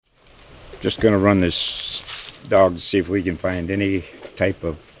Just going to run this dog to see if we can find any type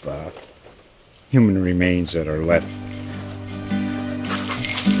of human remains that are left.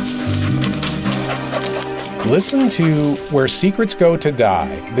 Listen to Where Secrets Go to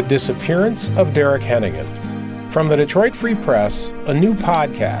Die, The Disappearance of Derek Hennigan. From the Detroit Free Press, a new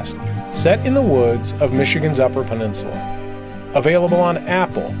podcast set in the woods of Michigan's Upper Peninsula. Available on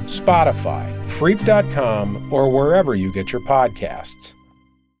Apple, Spotify, Freep.com, or wherever you get your podcasts.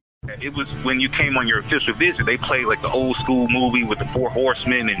 It was when you came on your official visit, they played like the old school movie with the Four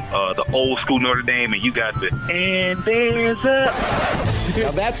Horsemen and the old school Notre Dame, and you got the, and there's a...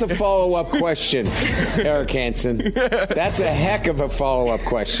 Now that's a follow-up question, Eric Hansen. That's a heck of a follow-up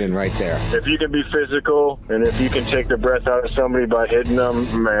question right there. If you can be physical and if you can take the breath out of somebody by hitting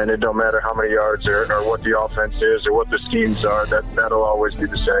them, man, it don't matter how many yards or what the offense is or what the schemes are, that'll always be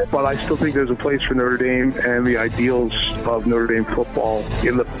the same. But I still think there's a place for Notre Dame and the ideals of Notre Dame football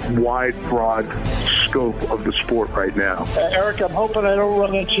in the wide, broad scope of the sport right now. Eric, I'm hoping I don't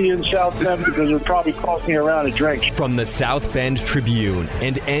run into you in South Bend because it would probably cost me around a drink. From the South Bend Tribune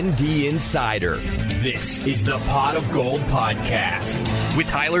and ND Insider, this is the Pot of Gold Podcast with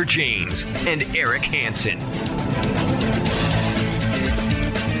Tyler James and Eric Hansen.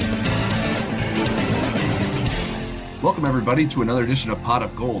 Welcome, everybody, to another edition of Pot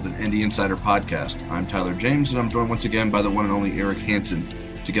of Gold, an ND Insider podcast. I'm Tyler James, and I'm joined once again by the one and only Eric Hansen.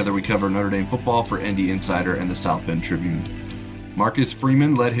 Together, we cover Notre Dame football for ND Insider and the South Bend Tribune. Marcus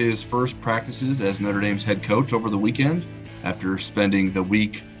Freeman led his first practices as Notre Dame's head coach over the weekend after spending the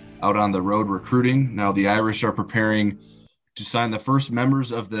week out on the road recruiting. Now the Irish are preparing to sign the first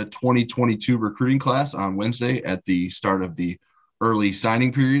members of the 2022 recruiting class on Wednesday at the start of the early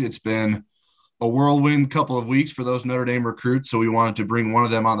signing period. It's been a whirlwind couple of weeks for those Notre Dame recruits, so we wanted to bring one of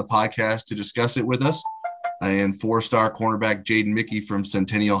them on the podcast to discuss it with us. And four-star cornerback Jaden Mickey from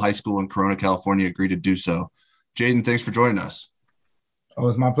Centennial High School in Corona, California, agreed to do so. Jaden, thanks for joining us. Oh,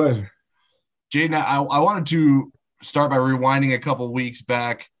 it's my pleasure. Jaden, I wanted to start by rewinding a couple of weeks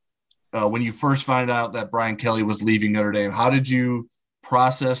back when you first found out that Brian Kelly was leaving Notre Dame. How did you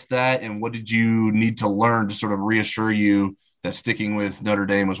process that, and what did you need to learn to sort of reassure you that sticking with Notre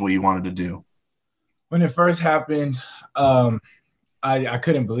Dame was what you wanted to do? When it first happened, I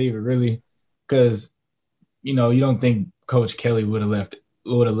couldn't believe it, really, because – you know, you don't think Coach Kelly would have left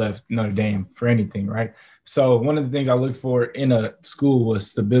Notre Dame for anything, right? So one of the things I looked for in a school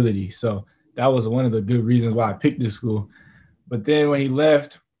was stability. So that was one of the good reasons why I picked this school. But then when he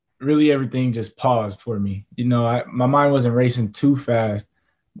left, really everything just paused for me. You know, my mind wasn't racing too fast,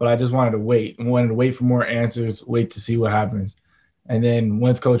 but I just wanted to wait. I wanted to wait for more answers, wait to see what happens. And then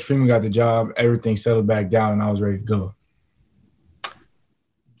once Coach Freeman got the job, everything settled back down and I was ready to go.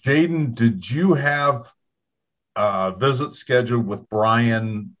 Jaden, did you have visit scheduled with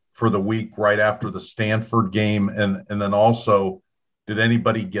Brian for the week right after the Stanford game? And then also, did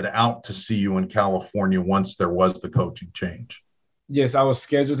anybody get out to see you in California once there was the coaching change? Yes, I was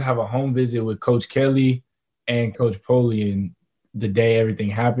scheduled to have a home visit with Coach Kelly and Coach Polian the day everything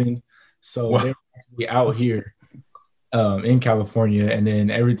happened. So They were actually out here in California, and then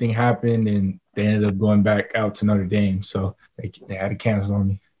everything happened, and they ended up going back out to Notre Dame. So they had to cancel on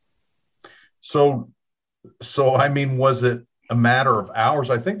me. So, I mean, was it a matter of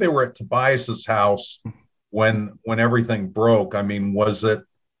hours? I think they were at Tobias's house when everything broke. I mean,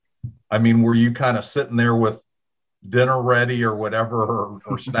 were you kind of sitting there with dinner ready or whatever,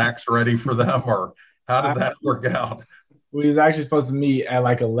 or snacks ready for them, or how did that work out? We was actually supposed to meet at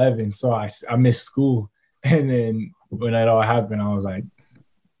like 11, so I missed school. And then when that all happened, I was like,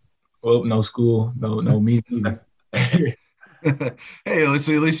 well, no school, no meeting. Hey, at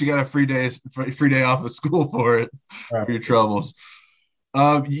least you got a free day off of school for it, right, for your troubles.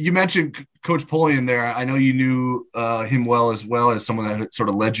 You mentioned Coach Polian there. I know you knew him well as someone that sort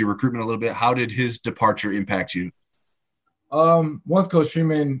of led your recruitment a little bit. How did his departure impact you? Once Coach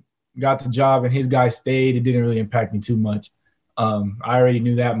Freeman got the job and his guys stayed, it didn't really impact me too much. I already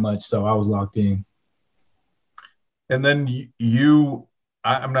knew that much, so I was locked in. And then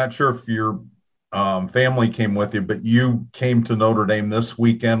I'm not sure if your family came with you, but you came to Notre Dame this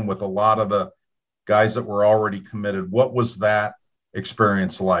weekend with a lot of the guys that were already committed. What was that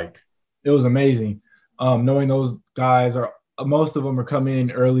experience like? It was amazing. Knowing those guys most of them are coming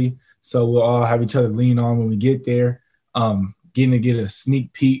in early, so we'll all have each other lean on when we get there. Getting to get a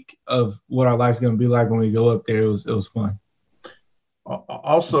sneak peek of what our life's going to be like when we go up there, it was fun.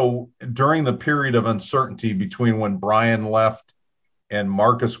 Also, during the period of uncertainty between when Brian left and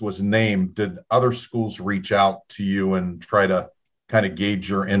Marcus was named, did other schools reach out to you and try to kind of gauge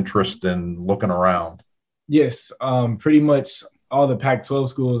your interest in looking around? Yes, pretty much all the Pac-12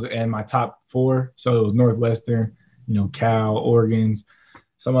 schools and my top 4. So it was Northwestern, Cal, Oregon's,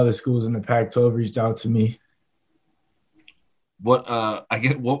 some other schools in the Pac-12 reached out to me. What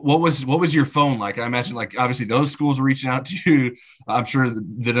was your phone like? I imagine, like, obviously those schools were reaching out to you. I'm sure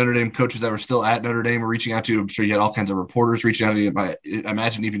the Notre Dame coaches that were still at Notre Dame were reaching out to you. I'm sure you had all kinds of reporters reaching out to you. I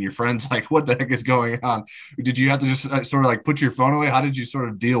imagine even your friends, like, what the heck is going on? Did you have to just sort of like put your phone away? How did you sort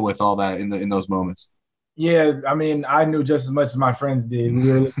of deal with all that in those moments? Yeah, I mean, I knew just as much as my friends did.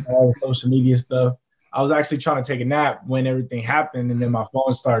 We were looking at all the social media stuff. I was actually trying to take a nap when everything happened, and then my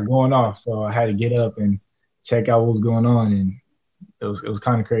phone started going off. So I had to get up and check out what was going on, and it was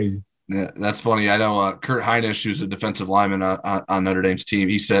kind of crazy. Yeah, that's funny. I know Kurt Heinisch, who's a defensive lineman on Notre Dame's team,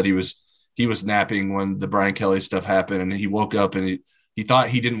 he said he was napping when the Brian Kelly stuff happened, and he woke up and he thought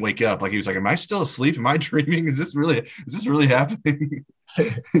he didn't wake up. Like, he was like, "Am I still asleep? Am I dreaming? Is this really happening?"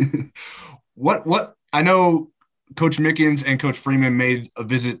 What I know, Coach Mickens and Coach Freeman made a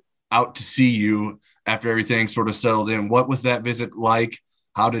visit out to see you after everything sort of settled in. What was that visit like?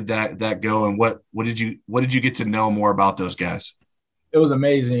 How did that go? And what did you get to know more about those guys? It was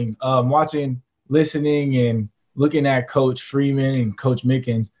amazing. Listening and looking at Coach Freeman and Coach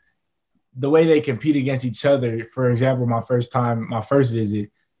Mickens, the way they compete against each other. For example, my first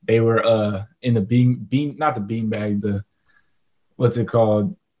visit, they were in the not the beanbag, what's it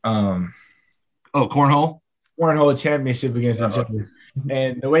called? Cornhole championship against each other.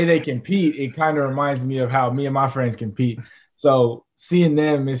 And the way they compete, it kind of reminds me of how me and my friends compete. So seeing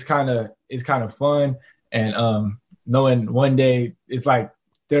them is kind of fun, and knowing one day it's like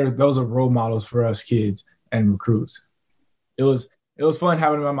those are role models for us kids and recruits. It was fun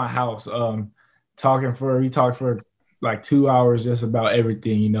having them at my house. We talked for like 2 hours just about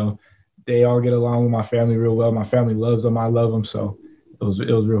everything. They all get along with my family real well. My family loves them. I love them. So it was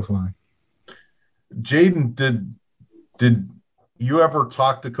real fun. Jaden, did you ever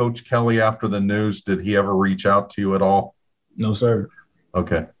talk to Coach Kelly after the news? Did he ever reach out to you at all? No, sir.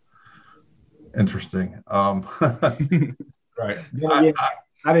 Okay. Interesting. Right. I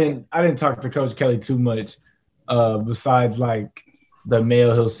didn't talk to Coach Kelly too much, besides like the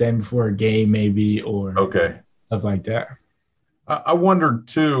mail he'll send before a game maybe, or stuff like that. I wondered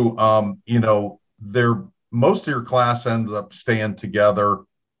too, most of your class ended up staying together.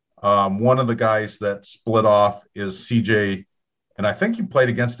 One of the guys that split off is CJ, and I think you played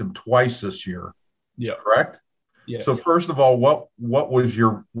against him twice this year. Yeah. Correct? Yes. So first of all, what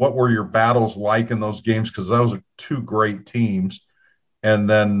were your battles like in those games? Because those are 2 great teams. And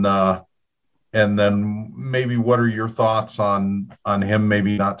then maybe what are your thoughts on him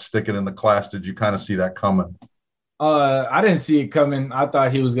maybe not sticking in the class? Did you kind of see that coming? I didn't see it coming. I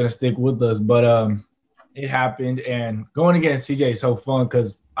thought he was going to stick with us, but it happened. And going against CJ is so fun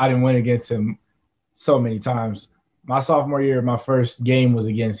because I didn't win against him so many times. My sophomore year, my first game was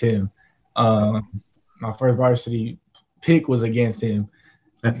against him. My first varsity pick was against him.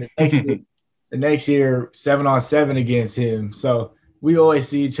 The next year, 7-on-7 against him. So we always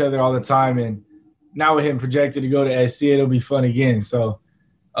see each other all the time. And now with him projected to go to SC, it'll be fun again. So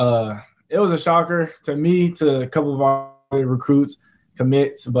it was a shocker to me, to a couple of our recruits,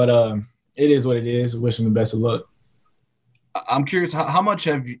 commits, but it is what it is. Wish him the best of luck. I'm curious, how much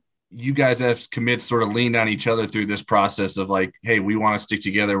have you guys as commits sort of leaned on each other through this process of like, hey, we want to stick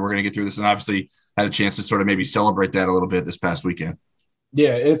together, we're going to get through this, and obviously had a chance to sort of maybe celebrate that a little bit this past weekend?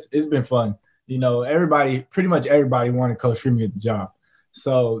 Yeah, it's been fun. Pretty much everybody wanted Coach Freeman to get the job.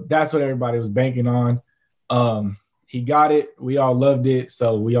 So that's what everybody was banking on. He got it. We all loved it.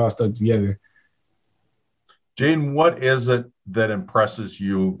 So we all stuck together. Jaden, what is it that impresses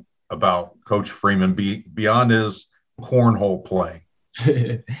you about Coach Freeman beyond his cornhole play?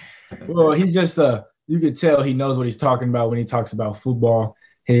 Well, he's just you could tell he knows what he's talking about when he talks about football,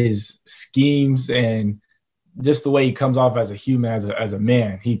 his schemes, and just the way he comes off as a human, as a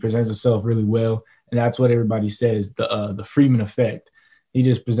man. He presents himself really well, and that's what everybody says, the Freeman effect. He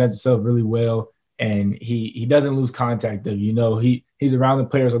just presents himself really well, and he doesn't lose contact of you. He's around the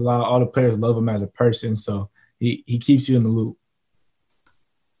players a lot. All the players love him as a person, so he keeps you in the loop.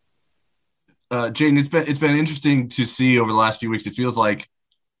 Jaden, it's been interesting to see over the last few weeks. It feels like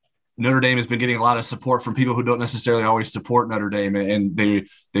Notre Dame has been getting a lot of support from people who don't necessarily always support Notre Dame, and they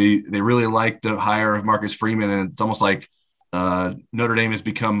really like the hire of Marcus Freeman, and it's almost like Notre Dame has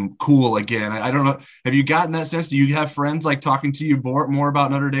become cool again. I don't know. Have you gotten that sense? Do you have friends like talking to you more about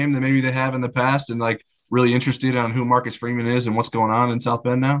Notre Dame than maybe they have in the past, and like really interested on who Marcus Freeman is and what's going on in South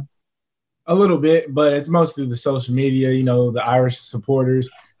Bend now? A little bit, but it's mostly the social media, the Irish supporters.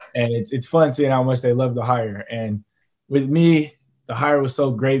 And it's fun seeing how much they love the hire. And with me, the hire was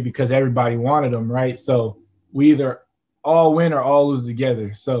so great because everybody wanted him, right? So we either all win or all lose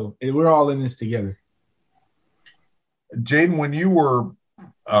together. So we're all in this together. Jaden, when you were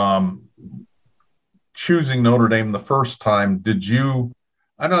choosing Notre Dame the first time,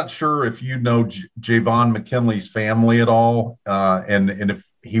 I'm not sure if you know Javon McKinley's family at all, and if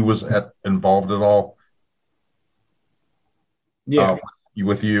he was involved at all. Yeah.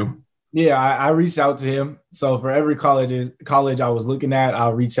 With you? Yeah, I reached out to him. So for every college I was looking at,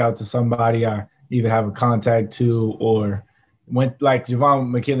 I'll reach out to somebody I either have a contact to or went like Javon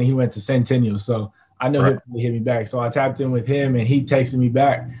McKinley, he went to Centennial. So I know he'll hit me back. So I tapped in with him and he texted me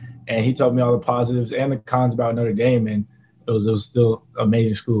back and he told me all the positives and the cons about Notre Dame. And it was still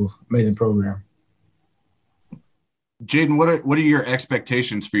amazing school, amazing program. Jaden, what are your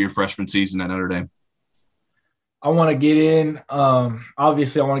expectations for your freshman season at Notre Dame? I want to get in.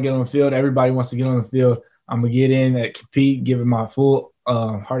 Obviously, I want to get on the field. Everybody wants to get on the field. I'm going to get in and compete, give it my full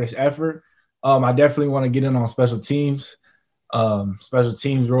hardest effort. I definitely want to get in on special teams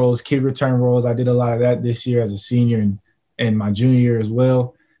roles, kick return roles. I did a lot of that this year as a senior and my junior year as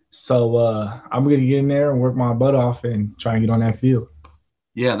well. So I'm going to get in there and work my butt off and try and get on that field.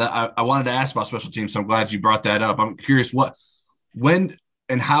 Yeah, I wanted to ask about special teams, so I'm glad you brought that up. I'm curious when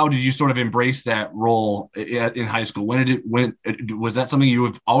and how did you sort of embrace that role in high school? Was that something you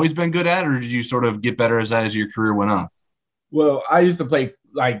have always been good at, or did you sort of get better as your career went on? Well, I used to play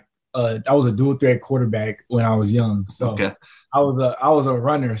I was a dual threat quarterback when I was young. So okay. I was a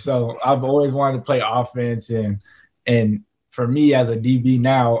runner. So I've always wanted to play offense and for me as a DB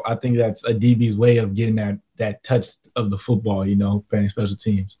now, I think that's a DB's way of getting that touch of the football, playing special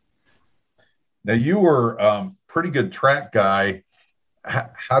teams. Now you were pretty good track guy.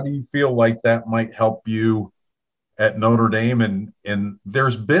 How do you feel like that might help you at Notre Dame? And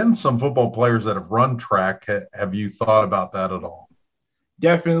there's been some football players that have run track. Have you thought about that at all?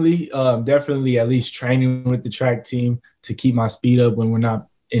 Definitely at least training with the track team to keep my speed up when we're not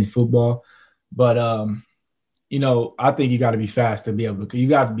in football. But, I think you got to be fast to be able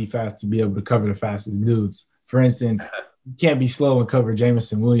to cover the fastest dudes. For instance, you can't be slow and cover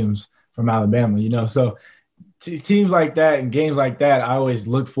Jameson Williams from Alabama, So teams like that and games like that, I always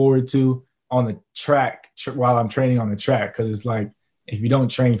look forward to on the track while I'm training on the track, because it's like if you don't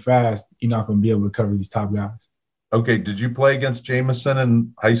train fast, you're not going to be able to cover these top guys. Okay. Did you play against Jameson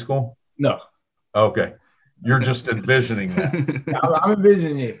in high school? No. Okay. You're just envisioning that. I'm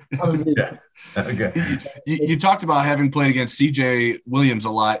envisioning it. Yeah. Okay. You talked about having played against CJ Williams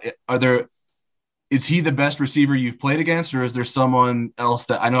a lot. Is he the best receiver you've played against, or is there someone else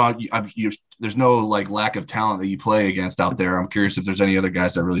that I know there's no lack of talent that you play against out there? I'm curious if there's any other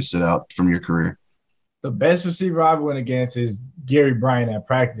guys that really stood out from your career. The best receiver I've went against is Gary Bryant at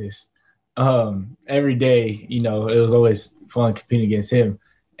practice. Every day, it was always fun competing against him.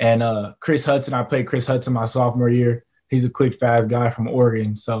 And Chris Hudson, I played Chris Hudson my sophomore year. He's a quick, fast guy from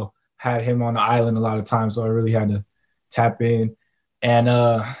Oregon, so had him on the island a lot of times, so I really had to tap in. And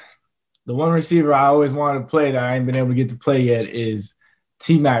the one receiver I always wanted to play that I ain't been able to get to play yet is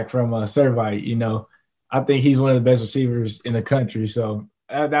T-Mac from Servite. I think he's one of the best receivers in the country. So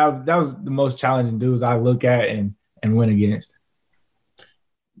that was the most challenging dudes I look at and win against.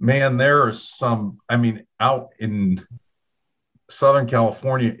 Man, there are some – out in Southern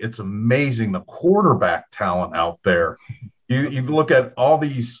California, it's amazing the quarterback talent out there. You look at all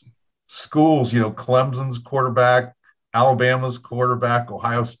these schools, Clemson's quarterback, Alabama's quarterback,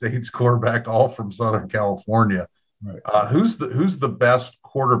 Ohio State's quarterback, all from Southern California. Right. Who's the best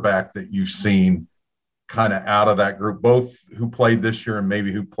quarterback that you've seen kind of out of that group, both who played this year and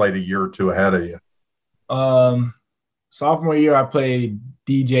maybe who played a year or two ahead of you? Sophomore year, I played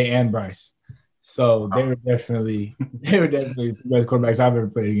DJ and Bryce. So they were definitely the best quarterbacks I've ever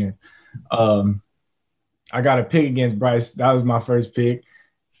played against. I got a pick against Bryce. That was my first pick.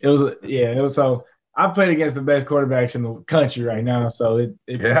 It was so I played against the best quarterbacks in the country right now. So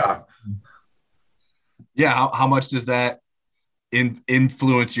it's yeah. How much does that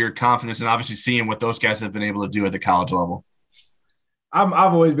influence your confidence and obviously seeing what those guys have been able to do at the college level? I've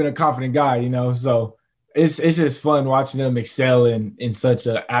always been a confident guy, so it's just fun watching them excel in such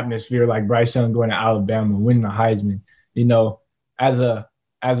an atmosphere like Bryce Young going to Alabama, winning the Heisman. As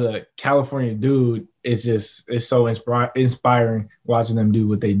a California dude, it's so inspiring watching them do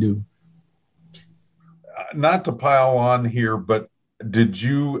what they do. Not to pile on here, but did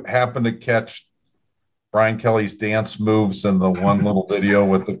you happen to catch Brian Kelly's dance moves in the one little video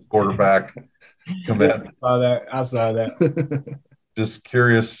with the quarterback commit? I saw that. Just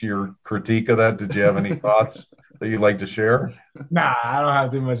curious your critique of that. Did you have any thoughts that you'd like to share? Nah, I don't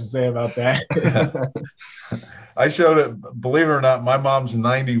have too much to say about that. I showed it, believe it or not, my mom's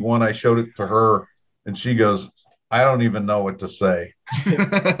 91. I showed it to her and she goes, I don't even know what to say.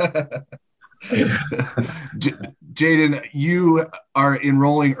 Jaden, you are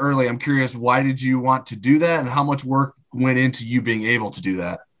enrolling early. I'm curious, why did you want to do that, and how much work went into you being able to do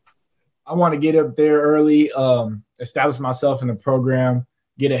that? I want to get up there early, establish myself in the program,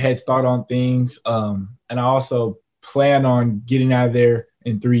 get a head start on things. And I also plan on getting out of there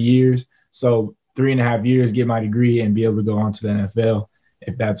in 3 years. So 3.5 years, get my degree and be able to go on to the NFL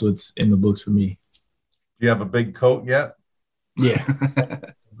if that's what's in the books for me. Do you have a big coat yet? Yeah.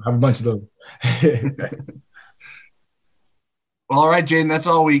 I have a bunch of those. Well, all right, Jaden, that's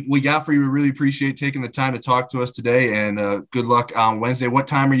all we got for you. We really appreciate taking the time to talk to us today, and good luck on Wednesday. What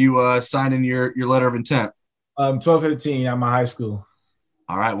time are you signing your letter of intent? 12:15 at my high school.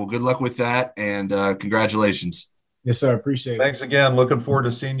 All right. Well, good luck with that, and congratulations. Yes, sir. Appreciate it. Thanks again. Looking forward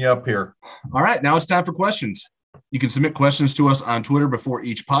to seeing you up here. All right. Now it's time for questions. You can submit questions to us on Twitter before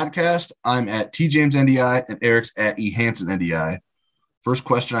each podcast. I'm at TJamesNDI, and Eric's at EHansenNDI. First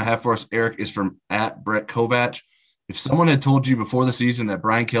question I have for us, Eric, is from at Brett Kovach. If someone had told you before the season that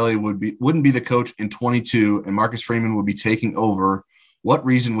Brian Kelly wouldn't be the coach in 22 and Marcus Freeman would be taking over, what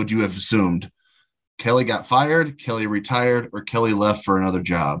reason would you have assumed? Kelly got fired, Kelly retired, or Kelly left for another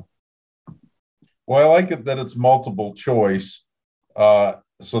job? Well, I like it that it's multiple choice.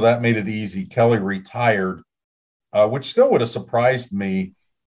 So that made it easy. Kelly retired, which still would have surprised me.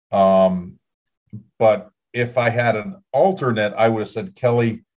 But if I had an alternate, I would have said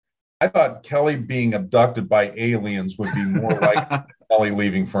Kelly. I thought Kelly being abducted by aliens would be more like Kelly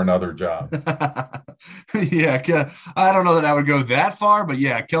leaving for another job. Yeah, I don't know that I would go that far, but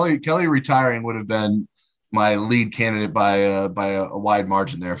yeah, Kelly retiring would have been my lead candidate by a wide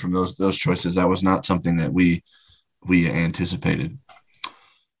margin there from those choices. That was not something that we anticipated.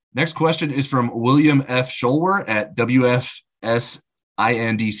 Next question is from William F. Scholwer at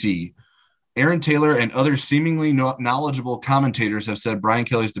WFSINDC. Aaron Taylor and other seemingly knowledgeable commentators have said Brian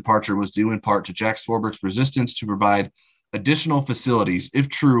Kelly's departure was due in part to Jack Swarbrick's resistance to provide additional facilities. If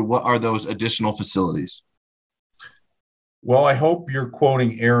true, what are those additional facilities? Well, I hope you're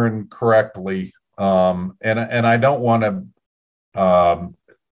quoting Aaron correctly. And I don't want to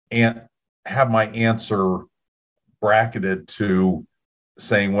have my answer bracketed to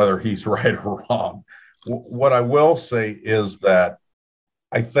saying whether he's right or wrong. What I will say is that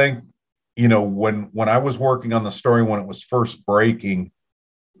I think, when I was working on the story, when it was first breaking,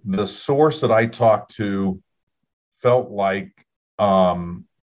 the source that I talked to felt like that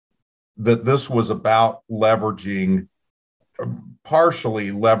this was about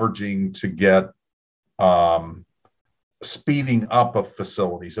partially leveraging to get speeding up of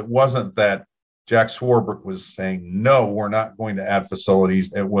facilities. It wasn't that Jack Swarbrick was saying, no, we're not going to add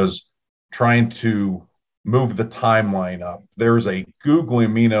facilities. It was trying to move the timeline up. There's a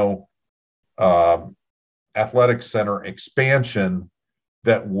Guglielmo athletic center expansion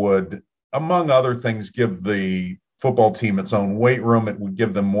that would, among other things, give the football team its own weight room. It would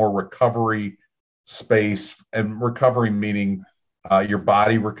give them more recovery space, and recovery meaning your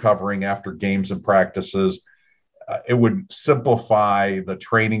body recovering after games and practices. It would simplify the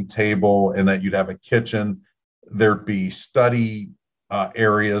training table in that you'd have a kitchen. There'd be study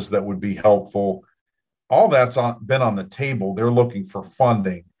areas that would be helpful. All that's been on the table. They're looking for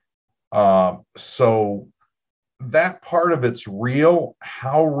funding. So that part of it's real.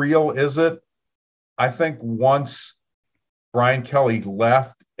 How real is it? I think once Brian Kelly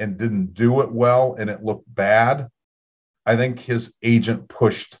left and didn't do it well and it looked bad, I think his agent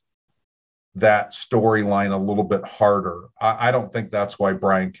pushed that storyline a little bit harder. I don't think that's why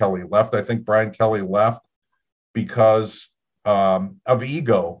Brian Kelly left. I think Brian Kelly left because of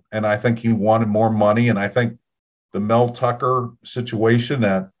ego, and I think he wanted more money. And I think the Mel Tucker situation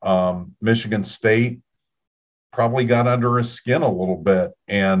at Michigan State probably got under his skin a little bit.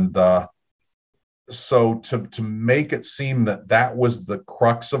 And so to make it seem that that was the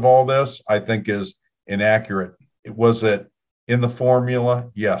crux of all this, I think is inaccurate. Was it in the formula?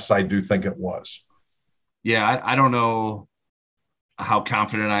 Yes, I do think it was. Yeah, I don't know how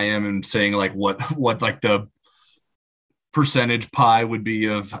confident I am in saying like what like the percentage pie would be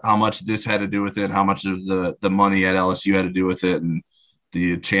of how much this had to do with it, how much of the money at LSU had to do with it, and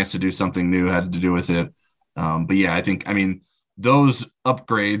the chance to do something new had to do with it. But yeah, I mean, those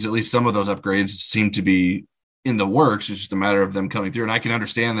upgrades, at least some of those upgrades, seem to be in the works. It's just a matter of them coming through. And I can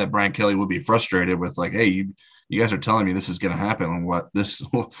understand that Brian Kelly would be frustrated with like, hey, you guys are telling me this is going to happen. And why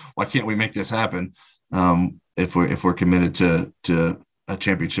can't we make this happen? If we're committed to a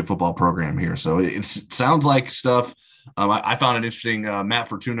championship football program here. So it sounds like stuff. I found it interesting. Matt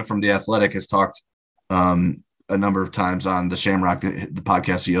Fortuna from The Athletic has talked a number of times on the Shamrock, the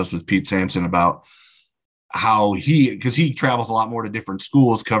podcast he hosts with Pete Sampson, about how because he travels a lot more to different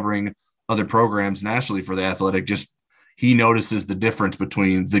schools covering other programs nationally for the Athletic. Just he notices the difference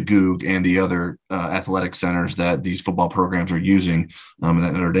between the Goog and the other athletic centers that these football programs are using, and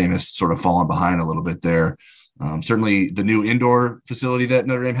that Notre Dame has sort of fallen behind a little bit there. Certainly the new indoor facility that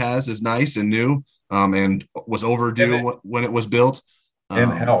Notre Dame has is nice and new, and was overdue when it was built.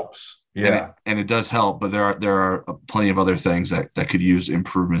 And helps. Yeah. And it does help, but there are plenty of other things that could use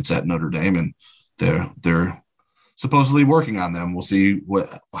improvements at Notre Dame, and they're supposedly working on them. We'll see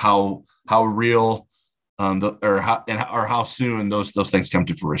how real how soon those things come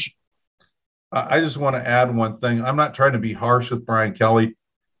to fruition. I just want to add one thing. I'm not trying to be harsh with Brian Kelly,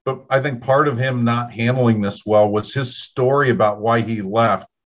 but I think part of him not handling this well was his story about why he left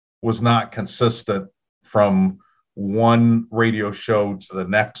was not consistent from one radio show to the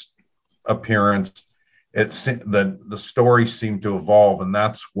next appearance. The story seemed to evolve, and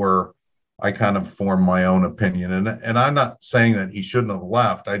that's where I kind of formed my own opinion. And I'm not saying that he shouldn't have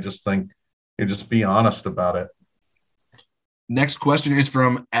left. I just think you just be honest about it. Next question is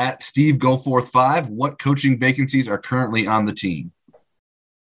from @SteveGoforth5. What coaching vacancies are currently on the team?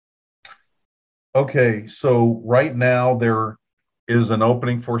 Okay, so right now there is an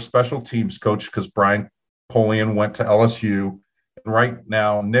opening for special teams coach because Brian Polian went to LSU. And right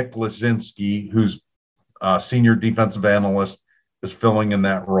now, Nick Lazinski, who's a senior defensive analyst, is filling in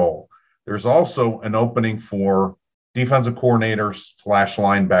that role. There's also an opening for defensive coordinator /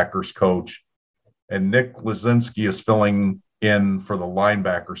 linebackers coach. And Nick Lazinski is filling in for the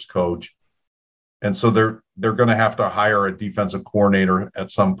linebackers coach. And so they're going to have to hire a defensive coordinator at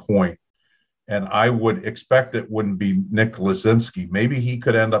some point. And I would expect it wouldn't be Nick Lazinski. Maybe he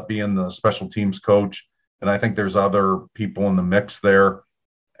could end up being the special teams coach. And I think there's other people in the mix there.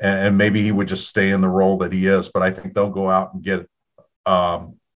 And maybe he would just stay in the role that he is. But I think they'll go out and get,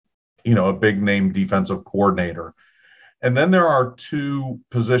 a big name defensive coordinator. And then there are two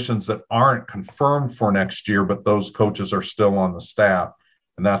positions that aren't confirmed for next year, but those coaches are still on the staff.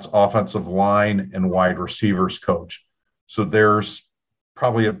 And that's offensive line and wide receivers coach. So there's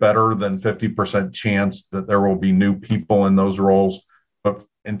probably a better than 50% chance that there will be new people in those roles. But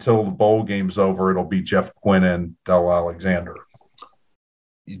until the bowl game's over, it'll be Jeff Quinn and Del Alexander.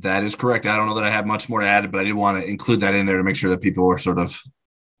 That is correct. I don't know that I have much more to add, but I did want to include that in there to make sure that people are sort of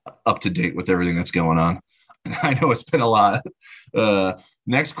up to date with everything that's going on. And I know it's been a lot.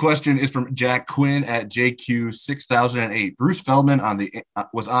 Next question is from Jack Quinn @JQ6008. Bruce Feldman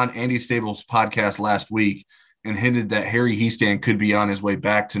was on Andy Stable's podcast last week and hinted that Harry Hiestand could be on his way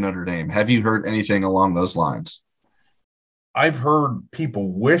back to Notre Dame. Have you heard anything along those lines? I've heard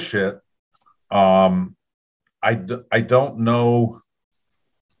people wish it. I don't know.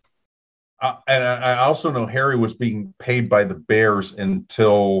 And I also know Harry was being paid by the Bears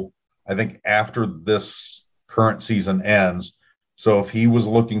until I think after this current season ends. So if he was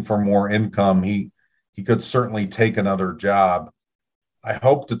looking for more income, he could certainly take another job. I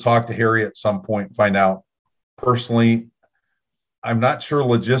hope to talk to Harry at some point, find out. Personally, I'm not sure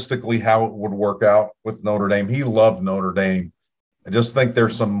logistically how it would work out with Notre Dame. He loved Notre Dame. I just think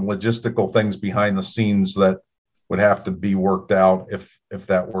there's some logistical things behind the scenes that would have to be worked out if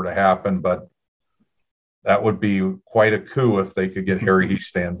that were to happen. But that would be quite a coup if they could get Harry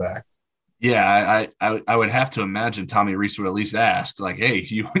Hiestand back. Yeah, I would have to imagine Tommy Rees would at least ask, like, "Hey,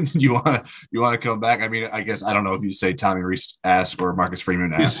 you want to come back?" I mean, I guess I don't know if you say Tommy Rees asked or Marcus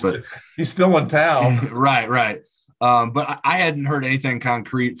Freeman asked, but he's still in town, right. But I hadn't heard anything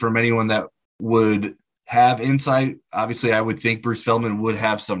concrete from anyone that would have insight. Obviously, I would think Bruce Feldman would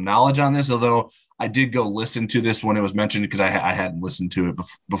have some knowledge on this, although I did go listen to this when it was mentioned because I hadn't listened to it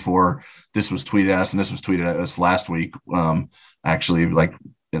before this was tweeted at us, and this was tweeted at us last week. Actually, like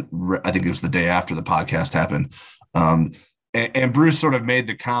I think it was the day after the podcast happened. And Bruce sort of made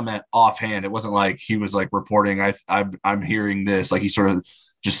the comment offhand. It wasn't like he was like reporting, I'm hearing this. Like he sort of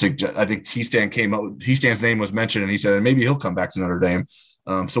just I think Hiestand's name was mentioned, and he said maybe he'll come back to Notre Dame.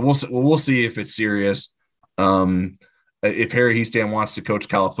 So we'll see if it's serious. If Harry Hiestand wants to coach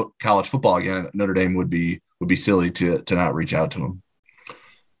college football again, Notre Dame would be silly to not reach out to him.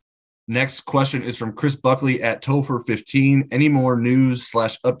 Next question is from Chris Buckley @Topher15. Any more news /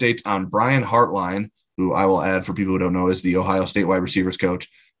 updates on Brian Hartline, who I will add for people who don't know is the Ohio State wide receivers coach,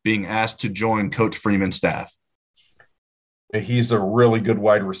 being asked to join Coach Freeman's staff? He's a really good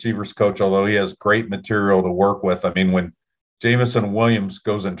wide receivers coach, although he has great material to work with. I mean, when Jamison Williams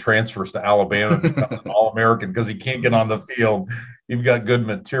goes and transfers to Alabama and becomes an All-American because he can't get on the field, you've got good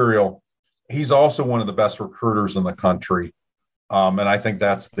material. He's also one of the best recruiters in the country. And I think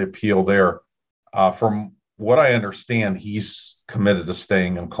that's the appeal there. From what I understand, he's committed to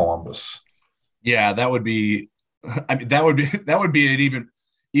staying in Columbus. Yeah, that would be an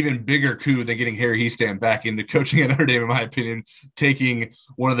even bigger coup than getting Harry Hiestand back into coaching at Notre Dame, in my opinion, taking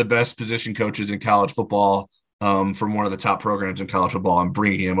one of the best position coaches in college football from one of the top programs in college football and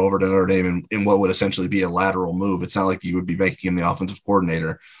bringing him over to Notre Dame in what would essentially be a lateral move. It's not like you would be making him the offensive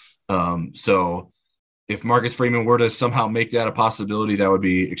coordinator. So if Marcus Freeman were to somehow make that a possibility, that would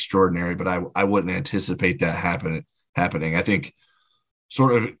be extraordinary, but I wouldn't anticipate that happening. I think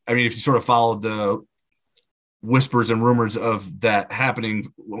if you sort of followed the whispers and rumors of that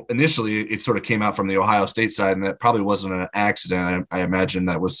happening initially, it sort of came out from the Ohio State side, and that probably wasn't an accident. I imagine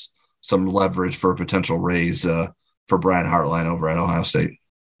that was some leverage for a potential raise for Brian Hartline over at Ohio State.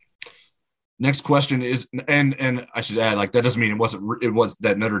 Next question is, and I should add, like, that doesn't mean it was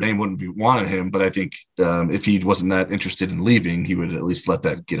that Notre Dame wouldn't be wanting him, but I think if he wasn't that interested in leaving, he would at least let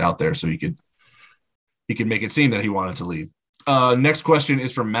that get out there so he could make it seem that he wanted to leave. Next question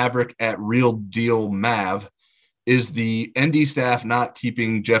is from Maverick at Real Deal Mav. Is the ND staff not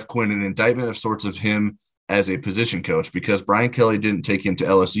keeping Jeff Quinn an indictment of sorts of him as a position coach? Because Brian Kelly didn't take him to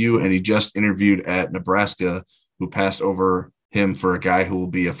LSU, and he just interviewed at Nebraska, who passed over him for a guy who will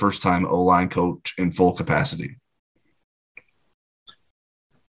be a first-time O-line coach in full capacity.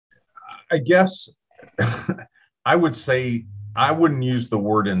 I guess I would say I wouldn't use the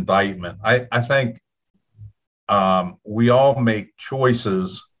word indictment. I think we all make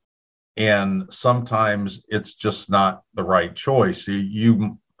choices, and sometimes it's just not the right choice.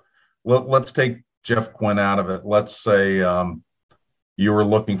 Let's take Jeff Quinn out of it. Let's say you were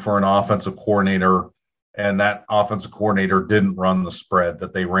looking for an offensive coordinator, and that offensive coordinator didn't run the spread,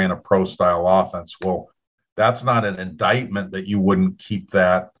 that they ran a pro-style offense. Well, that's not an indictment that you wouldn't keep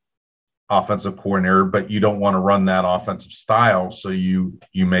that offensive coordinator, but you don't want to run that offensive style, so you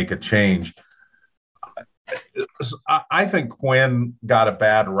make a change. I think Quinn got a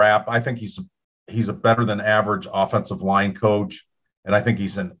bad rap. I think he's a better than average offensive line coach, and I think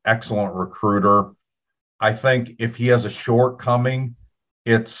he's an excellent recruiter. I think if he has a shortcoming,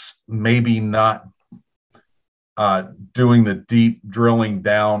 it's maybe not doing the deep drilling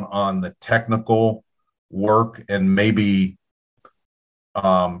down on the technical work, and maybe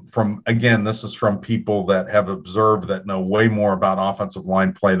this is from people that have observed that know way more about offensive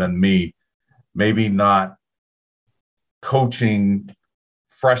line play than me, maybe not coaching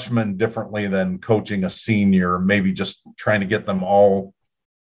freshmen differently than coaching a senior, maybe just trying to get them all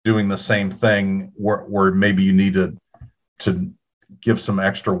doing the same thing where maybe you need to give some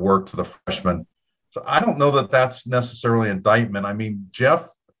extra work to the freshmen. So I don't know that that's necessarily indictment. I mean, Jeff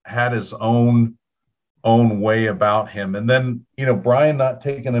had his own way about him. And then, Brian not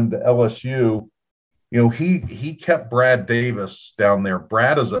taking him to LSU, he kept Brad Davis down there.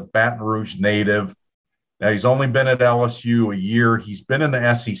 Brad is a Baton Rouge native. Now, he's only been at LSU a year. He's been in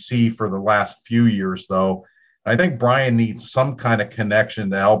the SEC for the last few years, though. I think Brian needs some kind of connection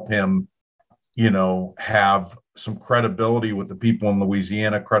to help him, have some credibility with the people in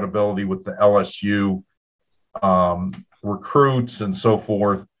Louisiana, credibility with the LSU recruits and so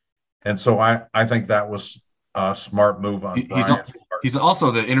forth. And so I think that was a smart move on Brian's part. He's also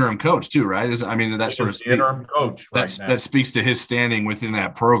the interim coach too, right? That sort of interim coach right now. That speaks to his standing within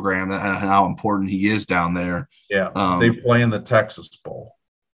that program and how important he is down there. Yeah, they play in the Texas Bowl.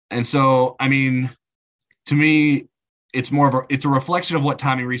 And so, to me, it's a reflection of what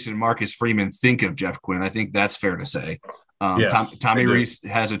Tommy Rees and Marcus Freeman think of Jeff Quinn. I think that's fair to say. Yes, Tommy Rees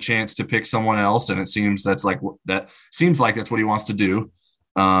has a chance to pick someone else, and it seems like that's what he wants to do.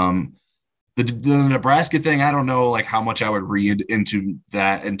 The Nebraska thing, I don't know how much I would read into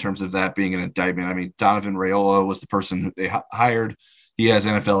that in terms of that being an indictment. Donovan Raiola was the person who they hired. He has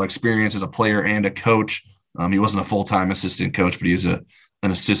NFL experience as a player and a coach. He wasn't a full-time assistant coach, but he's an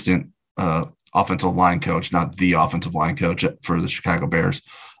assistant offensive line coach, not the offensive line coach for the Chicago Bears.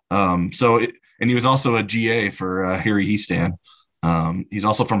 And he was also a GA for Harry Hiestand. He's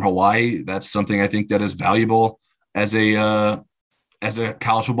also from Hawaii. That's something I think that is valuable as a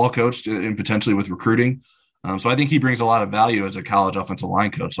college football coach and potentially with recruiting. So I think he brings a lot of value as a college offensive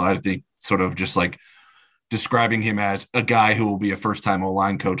line coach. So I think sort of just describing him as a guy who will be a first-time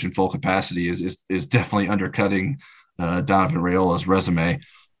O-line coach in full capacity is definitely undercutting Donovan Raiola's resume.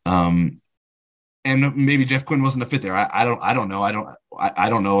 And maybe Jeff Quinn wasn't a fit there. I don't know. I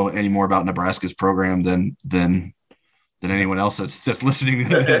don't know any more about Nebraska's program than anyone else that's listening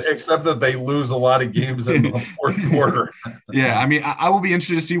to this. Except that they lose a lot of games in the fourth quarter. Yeah, I will be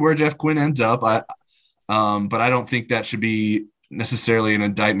interested to see where Jeff Quinn ends up. But I don't think that should be necessarily an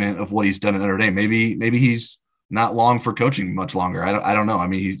indictment of what he's done at Notre Dame. Maybe he's not long for coaching much longer. I don't know.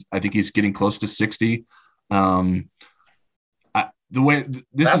 I think he's getting close to 60. the way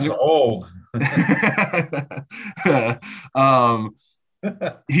this That's is old.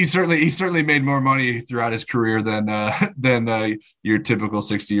 He certainly made more money throughout his career than your typical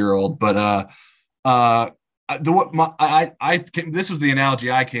 60-year-old. But this was the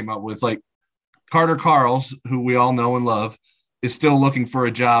analogy I came up with. Like Carter Carls, who we all know and love, is still looking for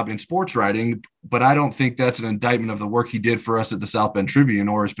a job in sports writing, but I don't think that's an indictment of the work he did for us at the South Bend Tribune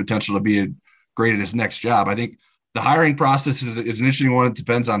or his potential to be great at his next job. I think the hiring process is an interesting one. It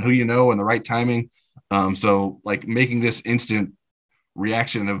depends on who you know and the right timing. So like making this instant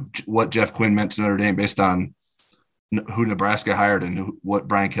reaction of what Jeff Quinn meant to Notre Dame based on who Nebraska hired and what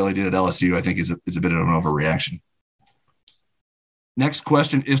Brian Kelly did at LSU, I think is a bit of an overreaction. Next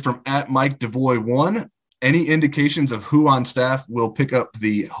question is from @MikeDevoy1. Any indications of who on staff will pick up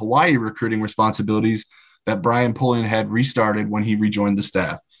the Hawaii recruiting responsibilities that Brian Polian had restarted when he rejoined the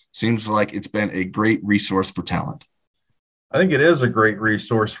staff? Seems like it's been a great resource for talent. I think it is a great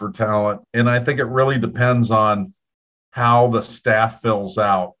resource for talent, and I think it really depends on how the staff fills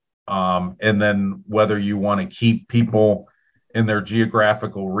out, and then whether you want to keep people in their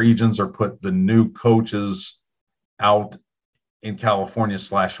geographical regions or put the new coaches out in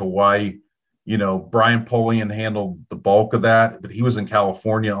California/Hawaii. You know, Brian Polian handled the bulk of that, but he was in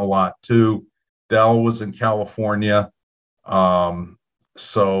California a lot too. Dell was in California.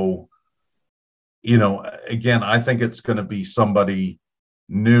 So, you know, again, I think it's going to be somebody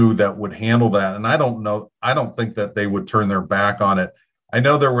new that would handle that. And I don't think that they would turn their back on it. I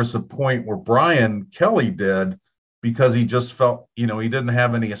know there was a point where Brian Kelly did, because he just felt, you know, he didn't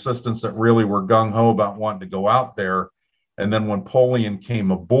have any assistants that really were gung-ho about wanting to go out there. And then when Polian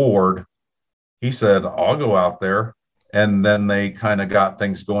came aboard, he said, I'll go out there. And then they kind of got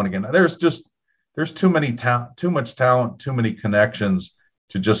things going again. There's too much talent, too many connections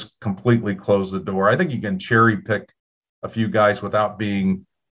to just completely close the door. I think you can cherry pick a few guys without being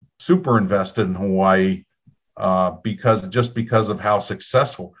super invested in Hawaii because of how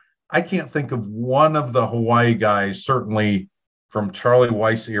successful. I can't think of one of the Hawaii guys, certainly from Charlie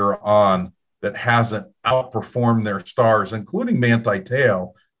Weiss era on, that hasn't outperformed their stars, including Manti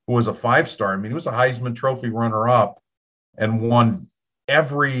Te'o, who was a 5-star. I mean, he was a Heisman Trophy runner-up and won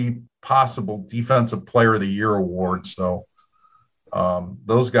every possible Defensive Player of the Year award. So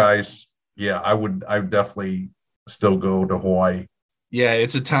those guys, yeah, I would definitely still go to Hawaii. Yeah,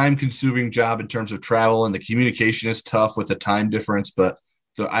 it's a time-consuming job in terms of travel, and the communication is tough with the time difference. But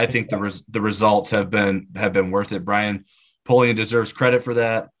I think the results have been worth it. Brian Polian deserves credit for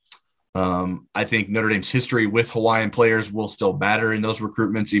that. I think Notre Dame's history with Hawaiian players will still matter in those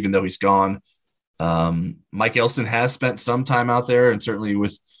recruitments, even though he's gone. Mike Elston has spent some time out there, and certainly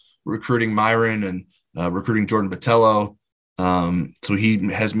with recruiting Myron and recruiting Jordan Botello. So he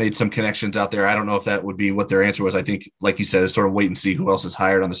has made some connections out there. I don't know if that would be what their answer was. I think, like you said, it's sort of wait and see who else is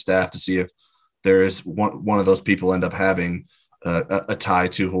hired on the staff to see if there is one of those people end up having a tie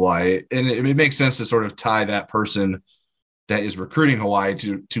to Hawaii. And it makes sense to sort of tie that person that is recruiting Hawaii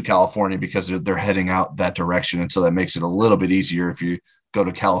to California, because they're heading out that direction. And so that makes it a little bit easier if you go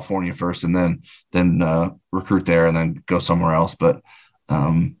to California first and then recruit there and then go somewhere else. But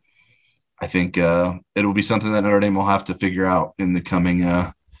I think it will be something that Notre Dame will have to figure out in the coming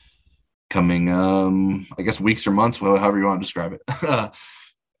I guess weeks or months, however you want to describe it.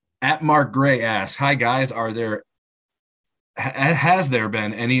 @Mark Gray asks, hi guys, has there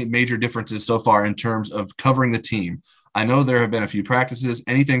been any major differences so far in terms of covering the team? I know there have been a few practices.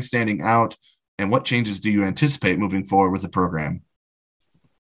 Anything standing out? And what changes do you anticipate moving forward with the program?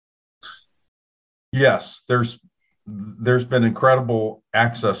 Yes, there's been incredible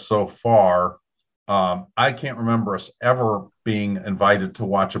access so far. I can't remember us ever being invited to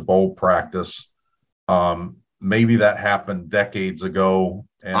watch a bowl practice. Maybe that happened decades ago.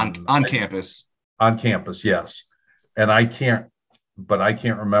 And on campus. On campus, yes. And I can't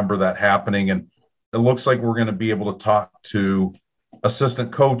remember that happening. And it looks like we're going to be able to talk to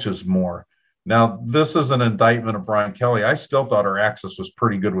assistant coaches more. Now, this is an indictment of Brian Kelly. I still thought our access was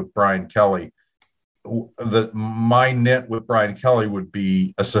pretty good with Brian Kelly. That my nit with Brian Kelly would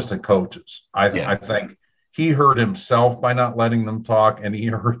be assistant coaches. I think he hurt himself by not letting them talk, and he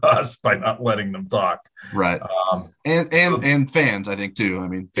hurt us by not letting them talk. Right. And fans, I think too. I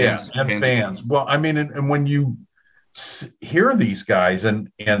mean, fans. Well, I mean, and when you hear these guys, and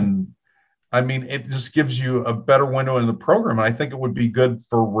I mean, it just gives you a better window in the program. And I think it would be good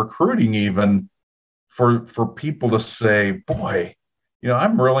for recruiting, even for people to say, boy, you know,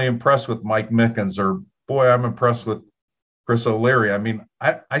 I'm really impressed with Mike Mickens, or boy, I'm impressed with Chris O'Leary. I mean,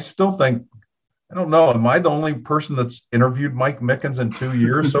 I still think I don't know. Am I the only person that's interviewed Mike Mickens in 2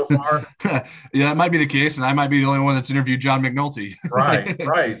 years so far? Yeah, that might be the case, and I might be the only one that's interviewed John McNulty.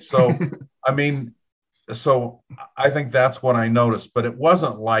 Right. So, I mean, so I think that's what I noticed, but it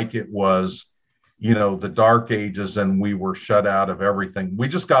wasn't like it was, the dark ages and we were shut out of everything. We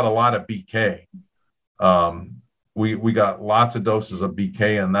just got a lot of BK. We got lots of doses of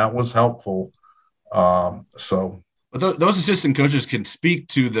BK, and that was helpful. But those assistant coaches can speak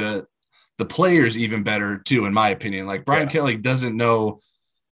to the players even better too, in my opinion. Like Brian Kelly doesn't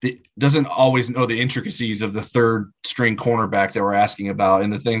always know the intricacies of the third string cornerback that we're asking about,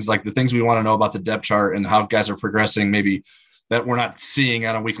 and the things we want to know about the depth chart and how guys are progressing, maybe that we're not seeing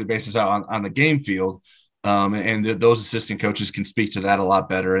on a weekly basis out on the game field. And those assistant coaches can speak to that a lot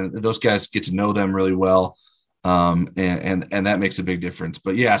better, and those guys get to know them really well. And that makes a big difference.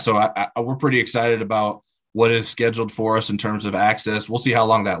 But yeah, so we're pretty excited about what is scheduled for us in terms of access. We'll see how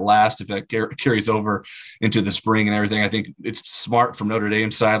long that lasts, if that carries over into the spring and everything. I think it's smart from Notre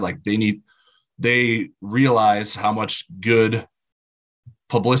Dame's side. Like they realize how much good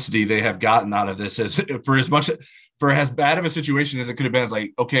publicity they have gotten out of this, for as bad of a situation as it could have been. It's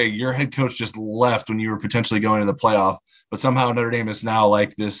like, okay, your head coach just left when you were potentially going to the playoff, but somehow Notre Dame is now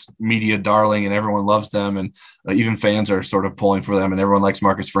like this media darling and everyone loves them. And even fans are sort of pulling for them, and everyone likes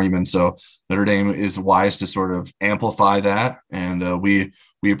Marcus Freeman. So Notre Dame is wise to sort of amplify that. And we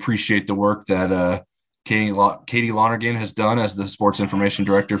appreciate the work that Katie Lonergan has done as the sports information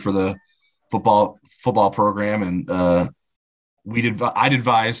director for the football program. And, I'd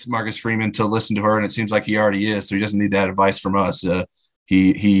advise Marcus Freeman to listen to her, and it seems like he already is, so he doesn't need that advice from us.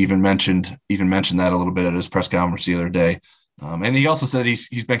 He even mentioned that a little bit at his press conference the other day. And he also said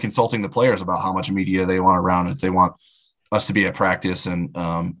he's been consulting the players about how much media they want around, if they want us to be at practice. And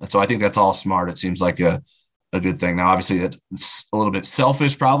so I think that's all smart. It seems like a good thing. Now, obviously it's a little bit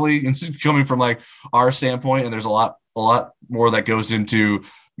selfish probably coming from like our standpoint, and there's a lot more that goes into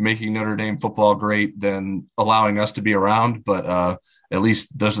making Notre Dame football great than allowing us to be around. But at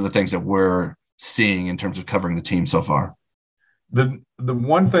least those are the things that we're seeing in terms of covering the team so far. The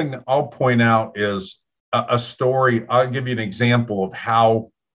one thing I'll point out is a story. I'll give you an example of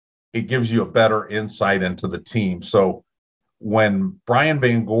how it gives you a better insight into the team. So when Brian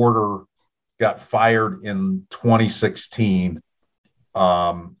Van Gorder got fired in 2016,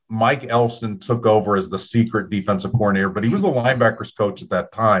 Mike Elston took over as the secret defensive coordinator, but he was the linebackers coach at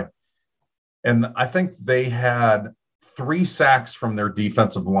that time. And I think they had 3 sacks from their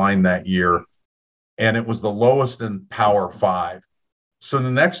defensive line that year, and it was the lowest in Power 5. So the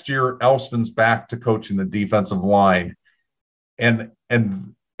next year, Elston's back to coaching the defensive line. And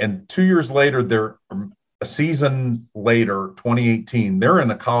 2 years later, a season later, 2018, they're in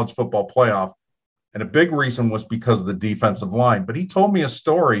the college football playoff. And a big reason was because of the defensive line. But he told me a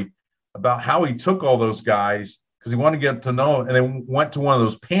story about how he took all those guys because he wanted to get to know, and they went to one of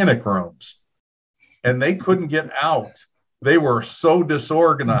those panic rooms, and they couldn't get out. They were so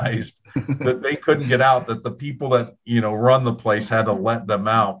disorganized that they couldn't get out, that the people that, run the place had to let them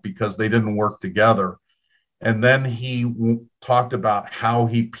out because they didn't work together. And then he talked about how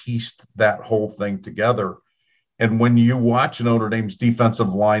he pieced that whole thing together. And when you watch Notre Dame's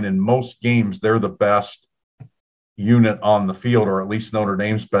defensive line in most games, they're the best unit on the field, or at least Notre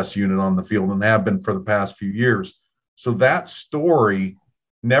Dame's best unit on the field, and have been for the past few years. So that story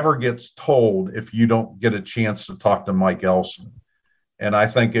never gets told if you don't get a chance to talk to Mike Elston. And I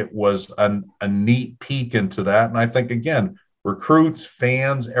think it was a neat peek into that. And I think, again, recruits,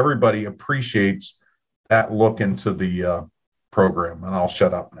 fans, everybody appreciates that look into the program. And I'll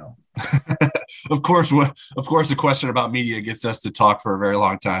shut up now. Of course, the question about media gets us to talk for a very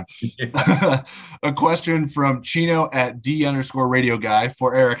long time. Yeah. A question from Chino at D_radio guy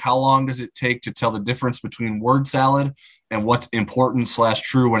for Eric. How long does it take to tell the difference between word salad and what's important /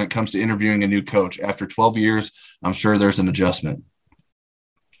 true when it comes to interviewing a new coach? After 12 years, I'm sure there's an adjustment.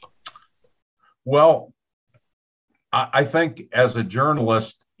 Well, I think as a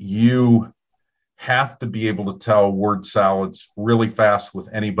journalist, you have to be able to tell word salads really fast with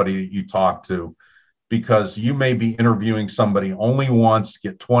anybody that you talk to, because you may be interviewing somebody only once,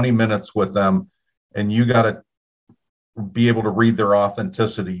 get 20 minutes with them, and you got to be able to read their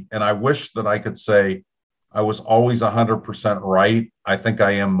authenticity. And I wish that I could say I was always 100% right. I think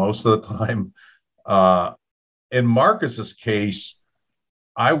I am most of the time. In Marcus's case,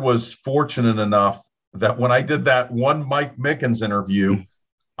 I was fortunate enough that when I did that one Mike Mickens interview,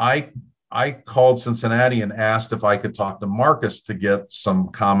 I called Cincinnati and asked if I could talk to Marcus to get some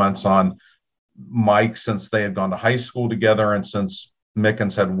comments on Mike, since they had gone to high school together and since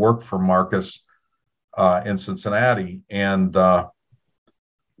Mickens had worked for Marcus in Cincinnati. And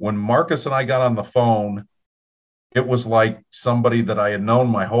when Marcus and I got on the phone, it was like somebody that I had known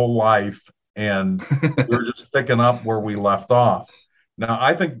my whole life, and we were just picking up where we left off. Now,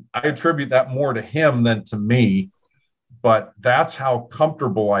 I think I attribute that more to him than to me, but that's how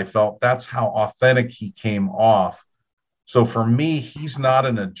comfortable I felt. That's how authentic he came off. So for me, he's not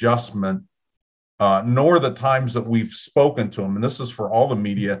an adjustment, nor the times that we've spoken to him. And this is for all the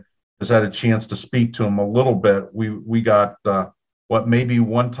media has had a chance to speak to him a little bit. We got maybe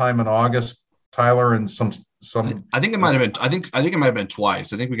one time in August, Tyler, and some. I think it might have been. I think it might have been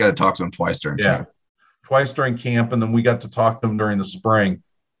twice. I think we got to talk to him twice during camp. Twice during camp, and then we got to talk to him during the spring.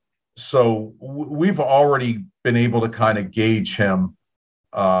 So we've already been able to kind of gauge him.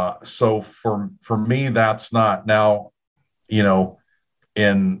 So for me, that's not now.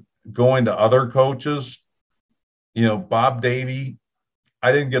 In going to other coaches, Bob Davie,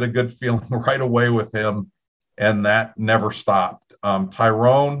 I didn't get a good feeling right away with him, and that never stopped.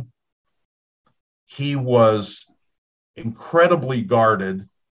 Tyrone, he was incredibly guarded.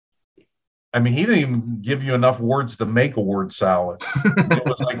 I mean, he didn't even give you enough words to make a word salad. It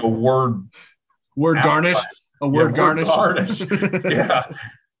was like a word garnish. Word garnish. Yeah.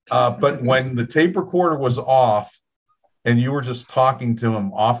 But when the tape recorder was off and you were just talking to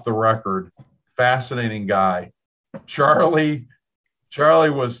him off the record, fascinating guy. Charlie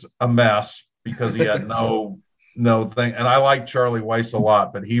was a mess because he had no thing. And I like Charlie Weiss a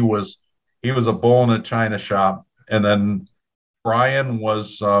lot, but he was a bull in a china shop. And then Brian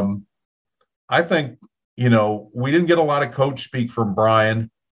was, I think, we didn't get a lot of coach speak from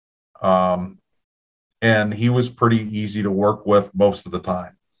Brian. And he was pretty easy to work with most of the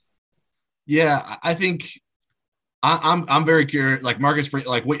time. Yeah, I think I'm very curious. Like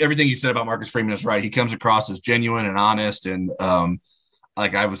everything you said about Marcus Freeman is right. He comes across as genuine and honest. And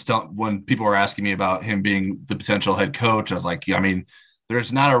like I was telling, when people were asking me about him being the potential head coach, I was like, I mean,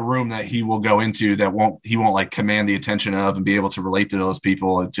 there's not a room that he will go into that he won't like command the attention of and be able to relate to those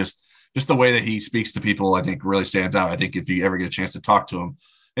people. It just the way that he speaks to people, I think really stands out. I think if you ever get a chance to talk to him,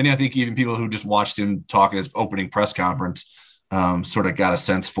 and I think even people who just watched him talk at his opening press conference sort of got a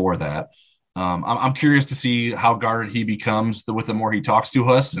sense for that. I'm curious to see how guarded he becomes with the more he talks to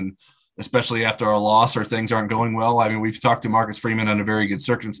us, and especially after a loss or things aren't going well. I mean, we've talked to Marcus Freeman under very good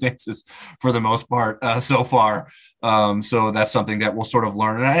circumstances for the most part so far. So that's something that we'll sort of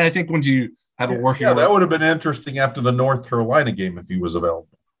learn. And I think when you have a working, that would have been interesting after the North Carolina game if he was available.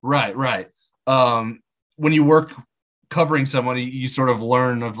 Right. When you work covering someone, you sort of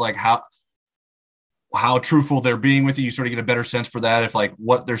learn of like how truthful they're being with you. You sort of get a better sense for that. If like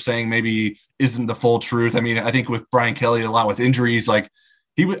what they're saying maybe isn't the full truth. I mean, I think with Brian Kelly, a lot with injuries, like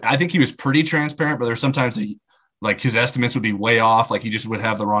I think he was pretty transparent, but there's sometimes like his estimates would be way off. Like he just would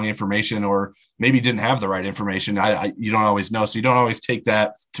have the wrong information, or maybe didn't have the right information. You don't always know. So you don't always take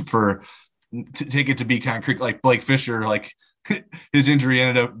that to take it to be concrete. Like Blake Fisher, like his injury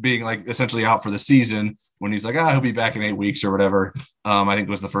ended up being like essentially out for the season when he's like, he'll be back in 8 weeks or whatever. I think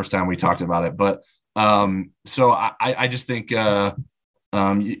it was the first time we talked about it, but so I just think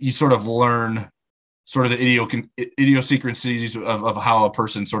you sort of learn sort of the idiosyncrasies of how a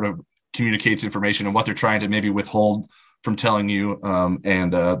person sort of communicates information and what they're trying to maybe withhold from telling you.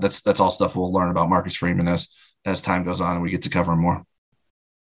 And that's all stuff we'll learn about Marcus Freeman as time goes on and we get to cover him more.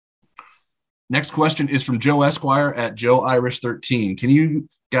 Next question is from Joe Esquire at Joe Irish 13. Can you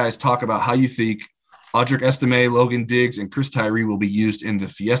guys talk about how you think Audric Estime, Logan Diggs, and Chris Tyree will be used in the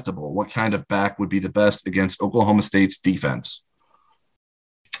Fiesta Bowl? What kind of back would be the best against Oklahoma State's defense?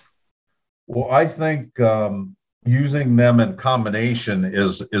 Well, I think using them in combination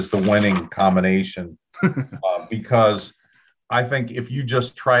is the winning combination because I think if you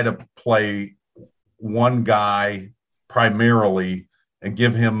just try to play one guy primarily and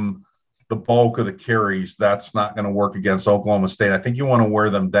give him the bulk of the carries, that's not going to work against Oklahoma State. I think you want to wear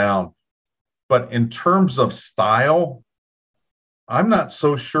them down. But in terms of style, I'm not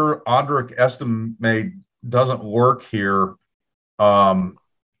so sure Audric Estime doesn't work here. And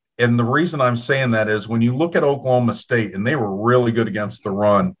the reason I'm saying that is when you look at Oklahoma State, and they were really good against the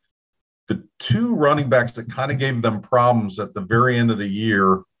run, the two running backs that kind of gave them problems at the very end of the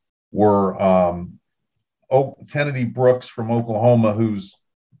year were Kennedy Brooks from Oklahoma, who's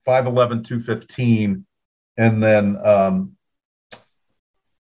 5'11", 215, and then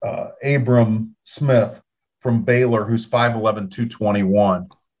Abram Smith from Baylor, who's 5'11", 221.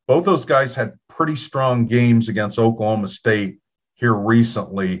 Both those guys had pretty strong games against Oklahoma State here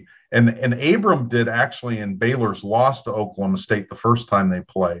recently. And Abram did actually in Baylor's loss to Oklahoma State the first time they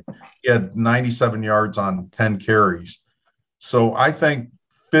played. He had 97 yards on 10 carries. So I think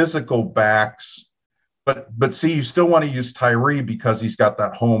physical backs, but see, you still want to use Tyree because he's got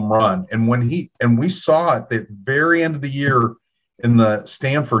that home run. And we saw at the very end of the year in the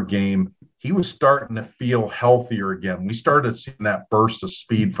Stanford game, he was starting to feel healthier again. We started seeing that burst of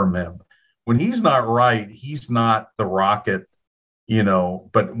speed from him. When he's not right, he's not the rocket,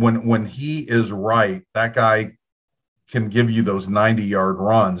 but when he is right, that guy can give you those 90-yard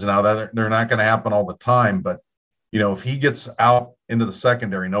runs. Now that they're not going to happen all the time, but if he gets out into the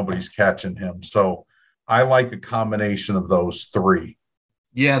secondary, nobody's catching him. So I like a combination of those three.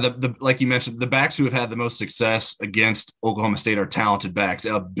 Yeah, the like you mentioned, the backs who have had the most success against Oklahoma State are talented backs.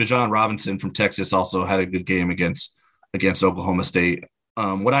 Bijan Robinson from Texas also had a good game against Oklahoma State.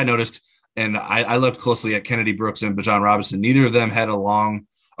 What I noticed, and I looked closely at Kennedy Brooks and Bijan Robinson, neither of them had a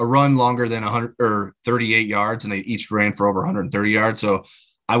run longer than 100 or 38 yards, and they each ran for over 130 yards. So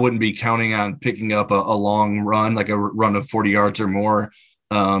I wouldn't be counting on picking up a long run, like a run of 40 yards or more.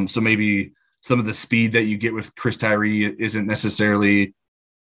 So maybe some of the speed that you get with Chris Tyree isn't necessarily –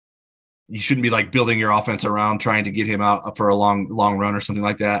 you shouldn't be like building your offense around trying to get him out for a long run or something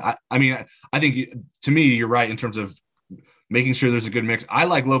like that. I think to me, you're right in terms of making sure there's a good mix. I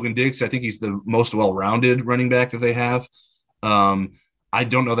like Logan Diggs. I think he's the most well-rounded running back that they have. I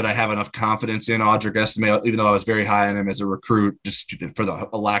don't know that I have enough confidence in Audric Estime, even though I was very high on him as a recruit, just for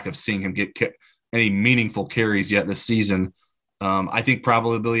a lack of seeing him get any meaningful carries yet this season. I think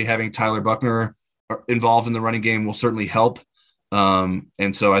probably having Tyler Buchner involved in the running game will certainly help.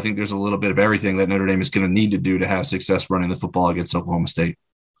 And so I think there's a little bit of everything that Notre Dame is going to need to do to have success running the football against Oklahoma State.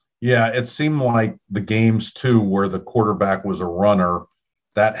 Yeah, it seemed like the games too, where the quarterback was a runner,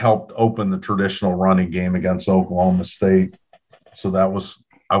 that helped open the traditional running game against Oklahoma State. So I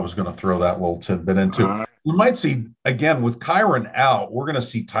was going to throw that little tidbit into. We might see again with Kyron out, we're going to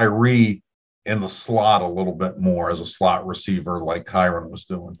see Tyree in the slot a little bit more as a slot receiver, like Kyron was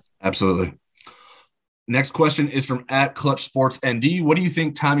doing. Absolutely. Next question is from @ClutchSportsND. What do you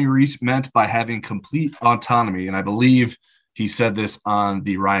think Tommy Rees meant by having complete autonomy? And I believe he said this on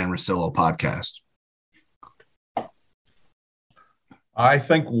the Ryan Russillo podcast. I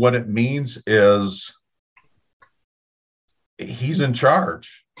think what it means is he's in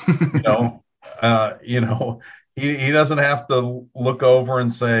charge. He doesn't have to look over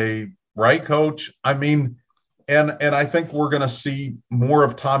and say, right, coach? And I think we're going to see more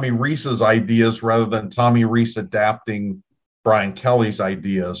of Tommy Rees's ideas rather than Tommy Rees adapting Brian Kelly's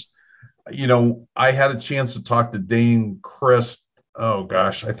ideas. I had a chance to talk to Dane Christ. Oh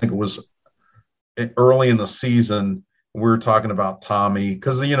gosh, I think it was early in the season. We were talking about Tommy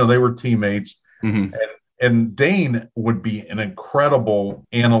because, they were teammates. Mm-hmm. And Dane would be an incredible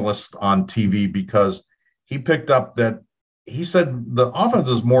analyst on TV because he picked up that he said the offense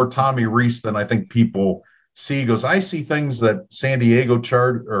is more Tommy Rees than I think people see. He goes, I see things that San Diego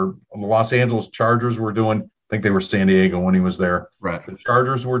or Los Angeles Chargers were doing. I think they were San Diego when he was there. Right. The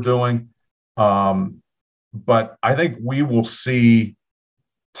Chargers were doing. But I think we will see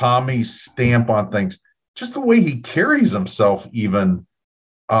Tommy's stamp on things. Just the way he carries himself even.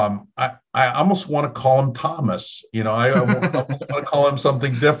 I almost want to call him Thomas. I almost want to call him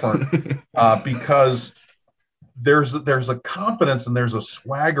something different because there's a confidence and there's a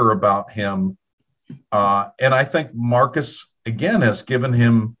swagger about him. And I think Marcus, again, has given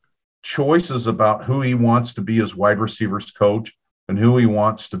him choices about who he wants to be as wide receivers coach and who he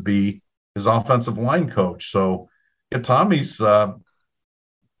wants to be his offensive line coach. So yeah, Thomas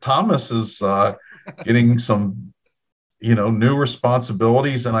is getting some, new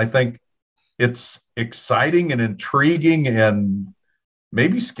responsibilities. And I think it's exciting and intriguing and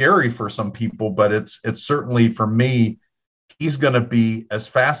maybe scary for some people, but it's certainly for me, he's going to be as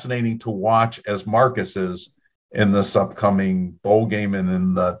fascinating to watch as Marcus is in this upcoming bowl game and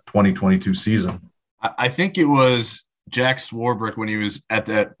in the 2022 season. I think it was Jack Swarbrick when he was at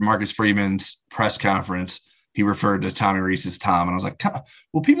that Marcus Freeman's press conference. He referred to Tommy Rees as Tom. And I was like,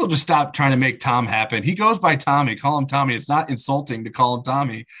 well, people just stop trying to make Tom happen. He goes by Tommy. Call him Tommy. It's not insulting to call him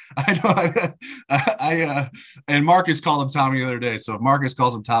Tommy. And Marcus called him Tommy the other day. So if Marcus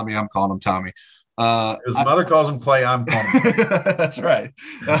calls him Tommy, I'm calling him Tommy. His mother calls him Clay. I'm calling him. That's right.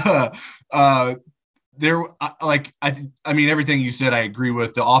 Everything you said, I agree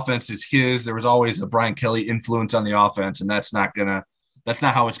with. The offense is his. There was always a Brian Kelly influence on the offense, and that's not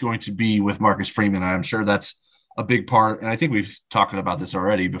how it's going to be with Marcus Freeman. I'm sure that's a big part. And I think we've talked about this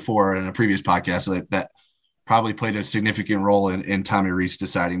already before in a previous podcast that probably played a significant role in Tommy Rees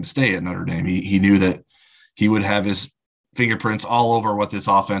deciding to stay at Notre Dame. He knew that he would have his fingerprints all over what this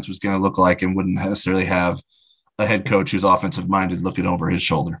offense was going to look like and wouldn't necessarily have a head coach who's offensive minded looking over his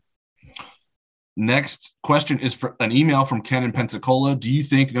shoulder. Next question is for an email from Ken in Pensacola. Do you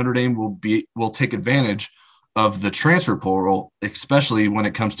think Notre Dame will take advantage of the transfer portal, especially when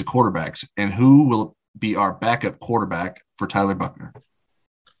it comes to quarterbacks? And who will be our backup quarterback for Tyler Buchner?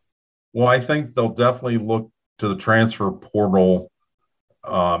 Well, I think they'll definitely look to the transfer portal,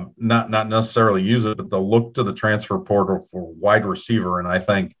 not necessarily use it, but they'll look to the transfer portal for wide receiver, and I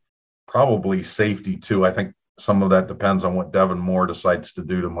think probably safety too. I think some of that depends on what Devin Moore decides to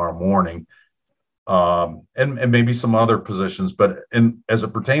do tomorrow morning. And maybe some other positions, but as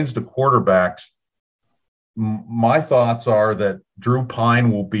it pertains to quarterbacks, my thoughts are that Drew Pine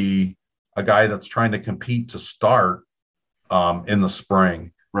will be a guy that's trying to compete to start in the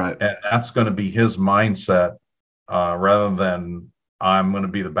spring. Right. And that's going to be his mindset rather than I'm going to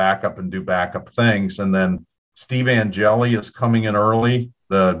be the backup and do backup things. And then Steve Angeli is coming in early,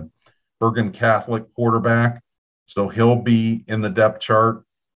 the Bergen Catholic quarterback. So he'll be in the depth chart.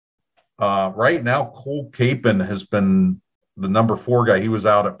 Right now, Cole Capon has been the number 4 guy. He was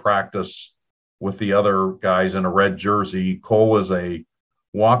out at practice with the other guys in a red jersey. Cole is a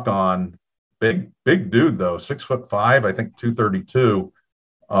walk-on, big dude though, 6'5", I think 232.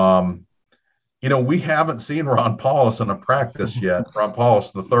 We haven't seen Ron Paulus in a practice yet. Ron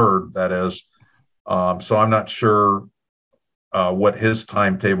Paulus III, that is. So I'm not sure what his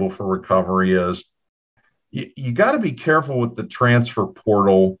timetable for recovery is. You got to be careful with the transfer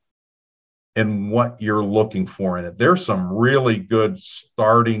portal and what you're looking for in it. There's some really good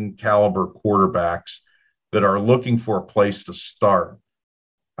starting caliber quarterbacks that are looking for a place to start.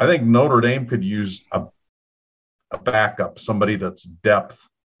 I think Notre Dame could use a backup, somebody that's depth.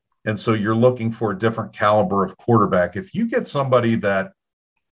 And so you're looking for a different caliber of quarterback. If you get somebody that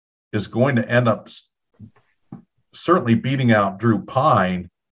is going to end up certainly beating out Drew Pine,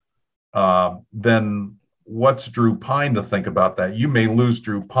 then what's Drew Pine to think about that? You may lose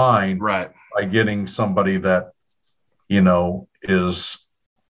Drew Pine right by getting somebody that, is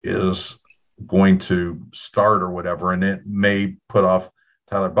going to start or whatever. And it may put off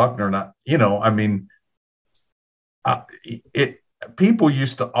Tyler Buchner. People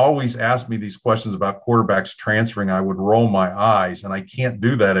used to always ask me these questions about quarterbacks transferring. I would roll my eyes, and I can't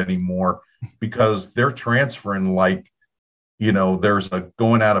do that anymore because they're transferring like, there's a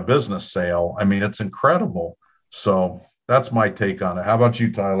going out of business sale. I mean, it's incredible. So that's my take on it. How about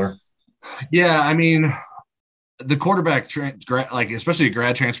you, Tyler? Yeah, I mean, the quarterback, especially a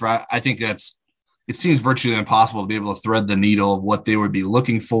grad transfer, I think it seems virtually impossible to be able to thread the needle of what they would be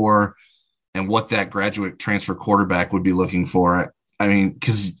looking for and what that graduate transfer quarterback would be looking for. I mean,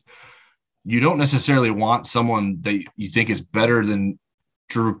 because you don't necessarily want someone that you think is better than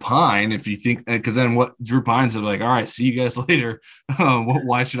Drew Pine if you think, because then what Drew Pine's like, all right, see you guys later.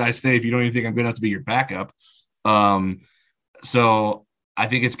 Why should I stay if you don't even think I'm good enough to be your backup? So I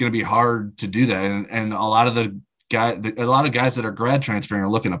think it's going to be hard to do that. And a lot of guys that are grad transferring are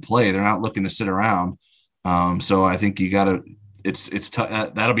looking to play. They're not looking to sit around. So I think you got to, it's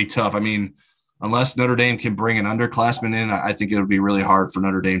tough. That'll be tough. I mean, unless Notre Dame can bring an underclassman in, I think it would be really hard for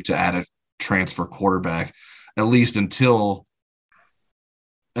Notre Dame to add a transfer quarterback, at least until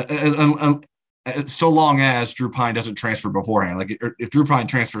so long as Drew Pine doesn't transfer beforehand. Like if Drew Pine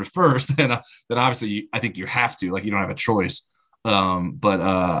transfers first, then obviously I think you have to, you don't have a choice.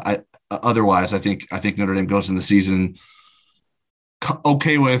 Otherwise I think Notre Dame goes in the season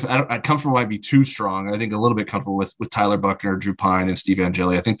okay with, comfortable might be too strong. I think a little bit comfortable with Tyler Buchner, Drew Pine, and Steve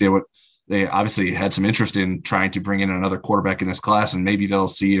Angeli. I think they obviously had some interest in trying to bring in another quarterback in this class, and maybe they'll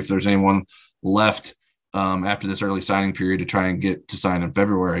see if there's anyone left after this early signing period to try and get to sign in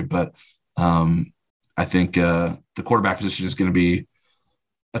February. But I think the quarterback position is going to be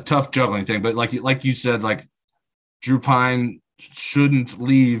a tough juggling thing. But like you said, Drew Pine shouldn't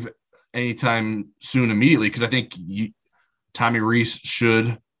leave anytime soon immediately, because I think Tommy Rees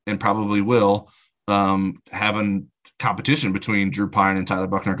should and probably will have a competition between Drew Pine and Tyler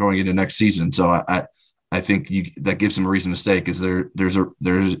Buchner going into next season. So I think that gives him a reason to stay, because there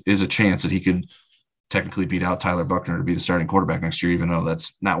is a chance that he could technically beat out Tyler Buchner to be the starting quarterback next year, even though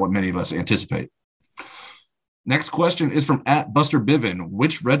that's not what many of us anticipate. Next question is from @BusterBiven.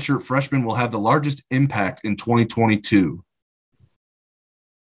 Which redshirt freshman will have the largest impact in 2022?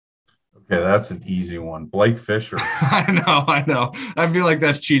 Okay, that's an easy one. Blake Fisher. I know. I feel like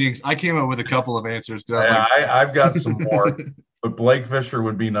that's cheating. I came up with a couple of answers. I've got some more, but Blake Fisher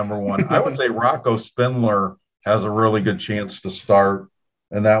would be number one. I would say Rocco Spindler has a really good chance to start,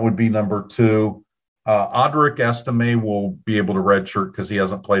 and that would be number two. Audric Estime will be able to redshirt because he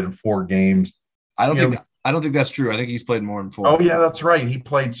hasn't played in 4 games. I don't think that's true. I think he's played more than 4. Oh, yeah, that's right. He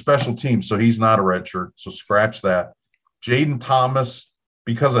played special teams, so he's not a redshirt. So scratch that. Jaden Thomas,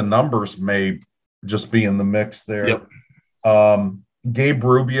 because of numbers, may just be in the mix there. Yep. Gabe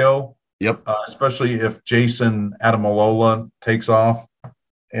Rubio. Yep. Especially if Jason Adamalola takes off.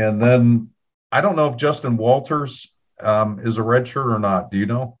 And then I don't know if Justin Walters is a redshirt or not. Do you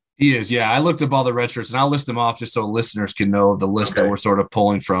know? He is, yeah. I looked up all the red shirts, and I'll list them off just so listeners can know the list that we're sort of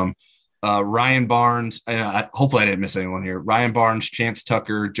pulling from. Ryan Barnes, hopefully I didn't miss anyone here. Ryan Barnes, Chance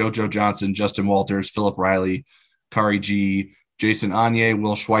Tucker, JoJo Johnson, Justin Walters, Philip Riley, Kari G, Jason Anye,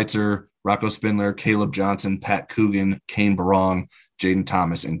 Will Schweitzer, Rocco Spindler, Caleb Johnson, Pat Coogan, Kane Barong, Jaden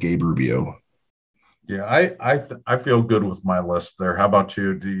Thomas, and Gabe Rubio. Yeah, I feel good with my list there. How about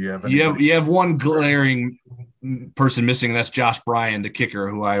you? Do you have any? You have one glaring person missing, and that's Josh Bryan, the kicker,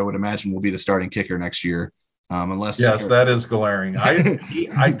 who I would imagine will be the starting kicker next year. Yes, that is glaring.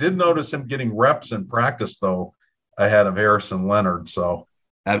 I did notice him getting reps in practice though ahead of Harrison Leonard. So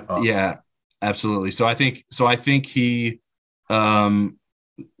yeah, absolutely. So I think he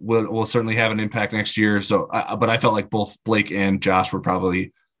will certainly have an impact next year. So, but I felt like both Blake and Josh were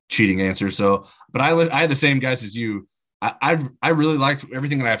probably cheating answers. So, but I had the same guys as you. I really liked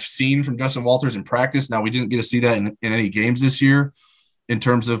everything that I've seen from Justin Walters in practice. Now we didn't get to see that in any games this year in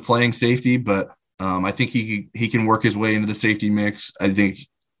terms of playing safety, but I think he can work his way into the safety mix. I think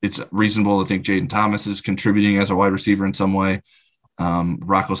it's reasonable to think Jaden Thomas is contributing as a wide receiver in some way.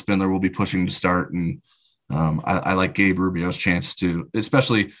 Rocco Spindler will be pushing to start, and I like Gabe Rubio's chance to,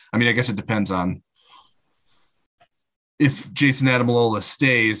 especially, I mean, I guess it depends on if Jason Adamalola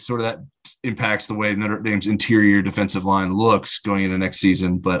stays, sort of that impacts the way Notre Dame's interior defensive line looks going into next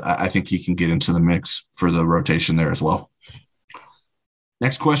season, but I think he can get into the mix for the rotation there as well.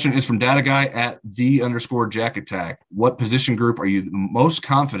 Next question is from Data Guy at @the_Jack Attack. What position group are you most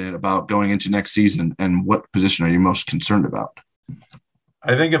confident about going into next season, and what position are you most concerned about?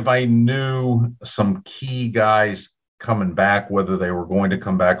 I think if I knew some key guys coming back, whether they were going to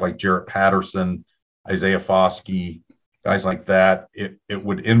come back like Jarrett Patterson, Isaiah Foskey, guys like that, it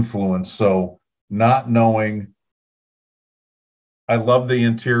would influence. So not knowing, I love the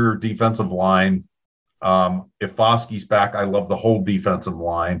interior defensive line. If Foskey's back, I love the whole defensive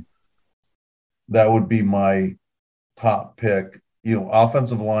line. That would be my top pick.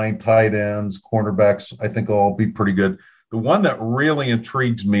 Offensive line, tight ends, cornerbacks, I think will all be pretty good. The one that really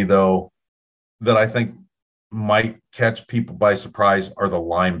intrigues me, though, that I think might catch people by surprise are the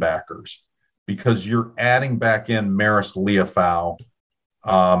linebackers, because you're adding back in Maris Leofau.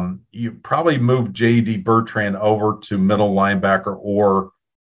 You probably move J.D. Bertrand over to middle linebacker, or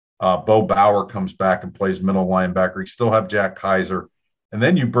Bo Bauer comes back and plays middle linebacker. You still have Jack Kaiser. And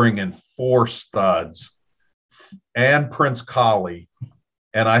then you bring in 4 studs and Prince Colley.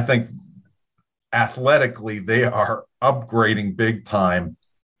 And I think athletically they are upgrading big time.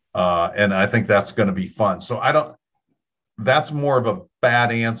 And I think that's going to be fun. So that's more of a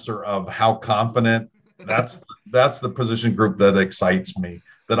bad answer of how confident. That's the position group that excites me,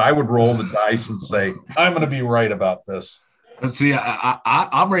 that I would roll the dice and say, I'm going to be right about this. Let's see.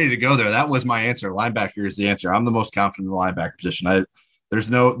 I'm ready to go there. That was my answer. Linebacker is the answer. I'm the most confident in the linebacker position. There's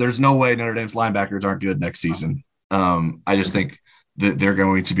no way Notre Dame's linebackers aren't good next season. I just think that they're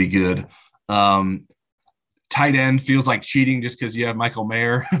going to be good. Tight end feels like cheating just because you have Michael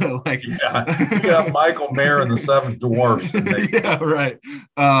Mayer. You have Michael Mayer and the 7 Dwarfs. Yeah, right.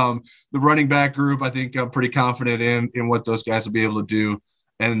 The running back group, I think I'm pretty confident in what those guys will be able to do.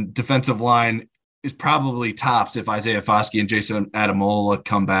 And defensive line is probably tops if Isaiah Foskey and Jason Adamalola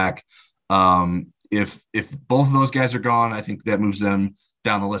come back. If both of those guys are gone, I think that moves them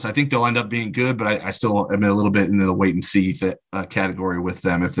down the list. I think they'll end up being good, but I still am a little bit in the wait and see category with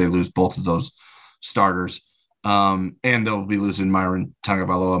them if they lose both of those starters. And they'll be losing Myron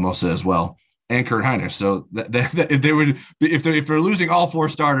Tagovailoa as well, and Kurt Hinish. So if they're losing all 4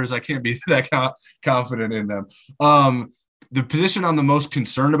 starters, I can't be that confident in them. The position I'm the most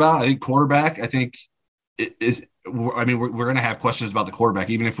concerned about, I think quarterback. I think we're going to have questions about the quarterback,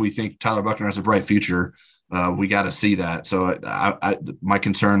 even if we think Tyler Buchner has a bright future. We got to see that. So my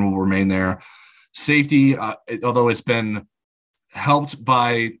concern will remain there. Safety, although it's been helped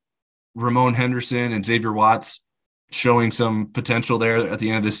by Ramon Henderson and Xavier Watts showing some potential there at the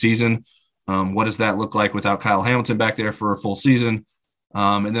end of this season. What does that look like without Kyle Hamilton back there for a full season?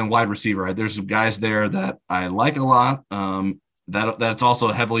 And then wide receiver, there's some guys there that I like a lot. That's also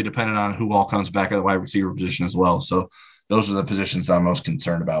heavily dependent on who all comes back at the wide receiver position as well. So those are the positions I'm most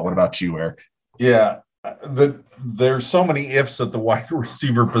concerned about. What about you, Eric? Yeah, there's so many ifs at the wide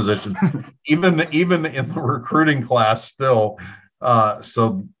receiver position, even in the recruiting class still.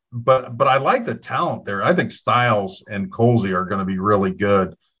 But I like the talent there. I think Styles and Colsey are going to be really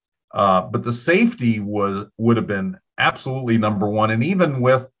good. But the safety would have been absolutely number one. And even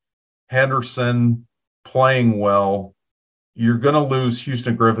with Henderson playing well, you're going to lose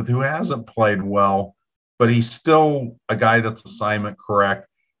Houston Griffith, who hasn't played well, but he's still a guy that's assignment correct.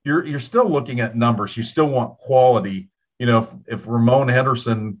 You're still looking at numbers. You still want quality. You know, if Ramon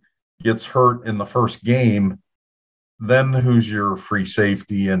Henderson gets hurt in the first game, then who's your free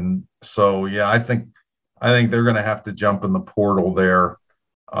safety? And so, yeah, I think they're going to have to jump in the portal there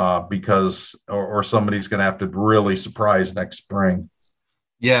because somebody's going to have to really surprise next spring.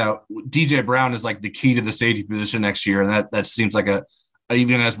 Yeah, DJ Brown is like the key to the safety position next year, and that seems like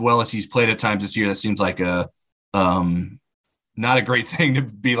even as well as he's played at times this year, that seems like a not a great thing to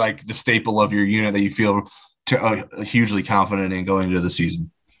be like the staple of your unit that you feel hugely confident in going into the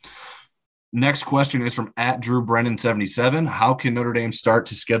season. Next question is from @DrewBrennan77. How can Notre Dame start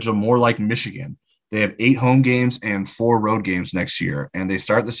to schedule more like Michigan? They have 8 home games and 4 road games next year, and they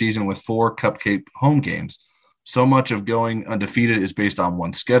start the season with 4 cupcake home games. So much of going undefeated is based on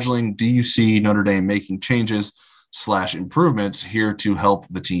one scheduling. Do you see Notre Dame making changes / improvements here to help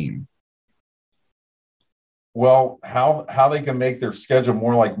the team? Well, how they can make their schedule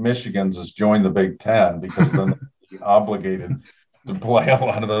more like Michigan's is join the Big Ten, because then they're obligated to play a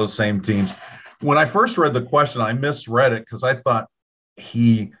lot of those same teams. When I first read the question, I misread it because I thought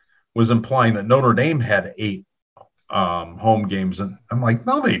he was implying that Notre Dame had 8 home games, and I'm like,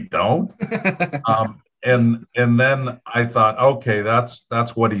 no, they don't. And then I thought, okay,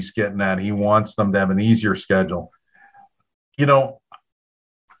 that's what he's getting at. He wants them to have an easier schedule. You know,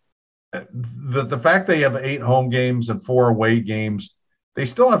 the fact they have 8 home games and 4 away games, they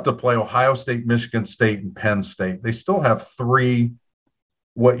still have to play Ohio State, Michigan State, and Penn State. They still have 3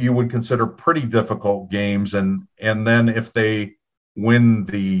 what you would consider pretty difficult games, and then if they win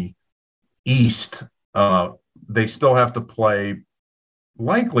the East, they still have to play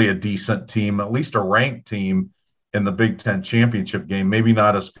likely a decent team, at least a ranked team in the Big Ten championship game. Maybe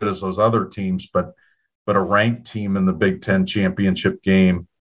not as good as those other teams, but a ranked team in the Big Ten championship game.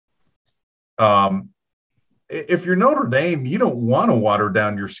 If you're Notre Dame, you don't want to water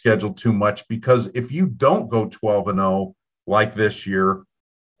down your schedule too much, because if you don't go 12-0 like this year,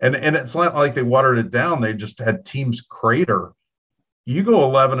 and it's not like they watered it down, they just had teams crater. You go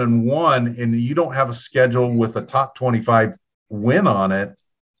 11-1 and you don't have a schedule with a top 25 win on it,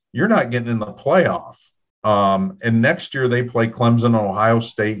 you're not getting in the playoff. And next year they play Clemson, Ohio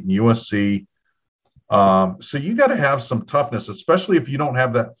State, and USC. So you got to have some toughness, especially if you don't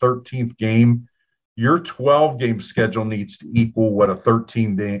have that 13th game. Your 12-game schedule needs to equal what a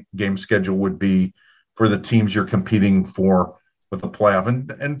 13-game schedule would be for the teams you're competing for with the playoff.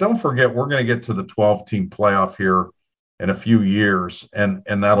 And don't forget, we're going to get to the 12-team playoff here in a few years, and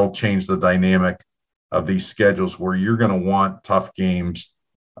that'll change the dynamic of these schedules, where you're going to want tough games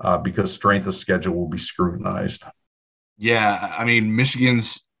because strength of schedule will be scrutinized. Yeah, I mean,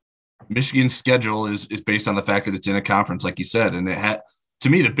 Michigan's schedule is based on the fact that it's in a conference, like you said, and to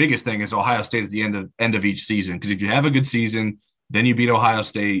me, the biggest thing is Ohio State at the end of each season, because if you have a good season, then you beat Ohio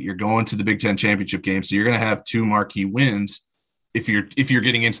State, you're going to the Big Ten championship game, so you're going to have 2 marquee wins if you're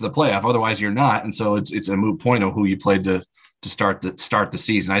getting into the playoff. Otherwise, you're not, and so it's a moot point of who you played to start the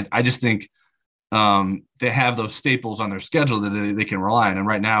season. I just think they have those staples on their schedule that they can rely on, and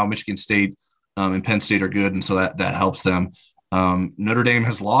right now Michigan State and Penn State are good, and so that helps them. Notre Dame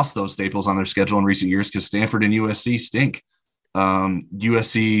has lost those staples on their schedule in recent years because Stanford and USC stink.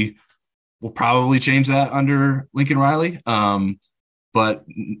 USC will probably change that under Lincoln Riley. But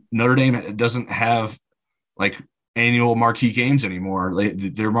Notre Dame doesn't have like annual marquee games anymore.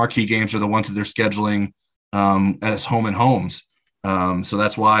 Their marquee games are the ones that they're scheduling as home and homes. So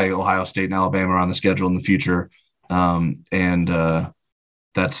that's why Ohio State and Alabama are on the schedule in the future. That's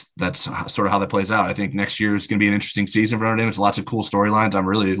sort of how that plays out. I think next year is going to be an interesting season for Notre Dame. There's lots of cool storylines. I'm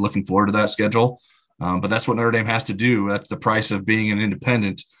really looking forward to that schedule. But that's what Notre Dame has to do. That's the price of being an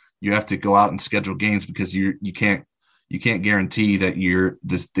independent. You have to go out and schedule games, because you can't guarantee that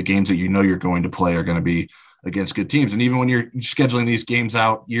the games that you know you're going to play are going to be against good teams. And even when you're scheduling these games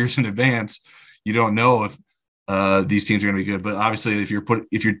out years in advance, you don't know if these teams are going to be good. But obviously, if you're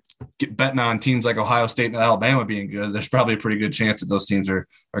betting on teams like Ohio State and Alabama being good, there's probably a pretty good chance that those teams are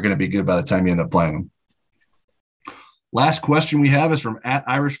going to be good by the time you end up playing them. Last question we have is from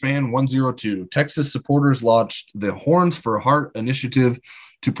 @IrishFan102. Texas supporters launched the Horns for Heart initiative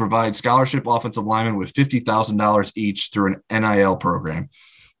to provide scholarship offensive linemen with $50,000 each through an NIL program.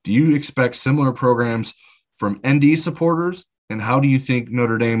 Do you expect similar programs from ND supporters? And how do you think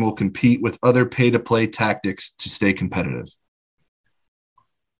Notre Dame will compete with other pay-to-play tactics to stay competitive?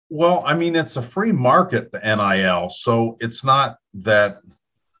 Well, I mean, it's a free market, the NIL, so it's not that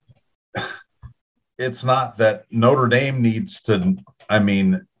Notre Dame needs to,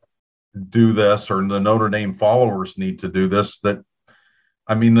 do this, or the Notre Dame followers need to do this. That,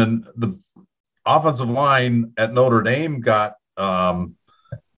 I mean, the offensive line at Notre Dame got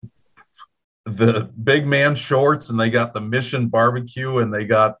the big man shorts, and they got the Mission barbecue, and they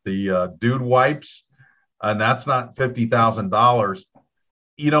got the dude wipes, and that's not $50,000.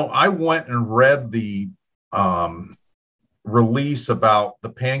 I went and read the release about the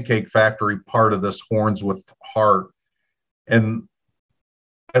Pancake Factory part of this Horns with Heart, and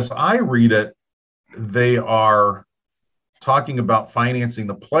as I read it, they are talking about financing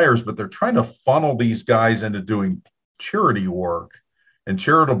the players, but they're trying to funnel these guys into doing charity work and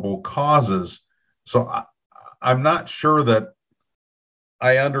charitable causes. So I'm not sure that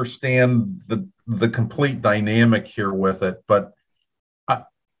I understand the complete dynamic here with it, but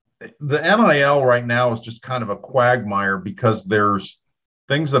the NIL right now is just kind of a quagmire, because there's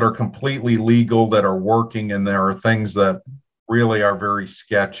things that are completely legal that are working, and there are things that really are very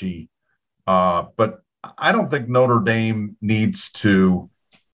sketchy. But I don't think Notre Dame needs to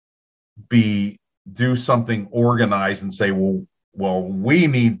do something organized and say, well, we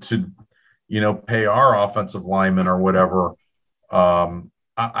need to, pay our offensive linemen or whatever.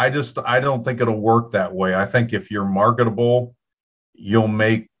 I don't think it'll work that way. I think if you're marketable, you'll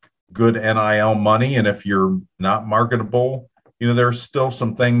make good NIL money. And if you're not marketable, there's still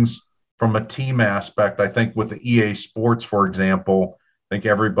some things from a team aspect. I think with the EA Sports, for example, I think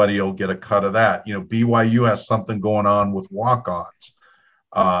everybody will get a cut of that. BYU has something going on with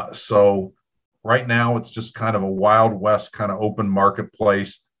walk-ons. So right now it's just kind of a Wild West kind of open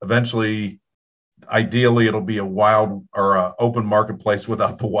marketplace. Eventually, ideally, it'll be a wild or a open marketplace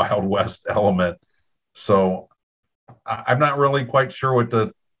without the Wild West element. So I'm not really quite sure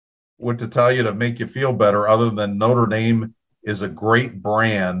what to tell you to make you feel better, other than Notre Dame is a great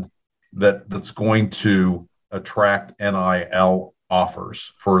brand that's going to attract NIL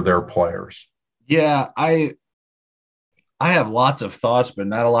offers for their players. Yeah, I have lots of thoughts, but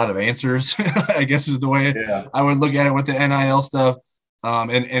not a lot of answers, I guess is the way I would look at it with the NIL stuff.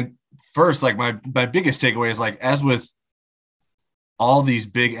 And first, like my biggest takeaway is, like, as with all these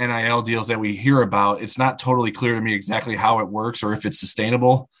big NIL deals that we hear about, it's not totally clear to me exactly how it works or if it's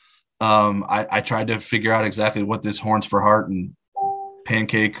sustainable. I tried to figure out exactly what this Horns for Heart and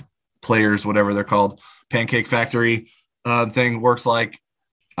Pancake Players, whatever they're called, Pancake Factory thing works like.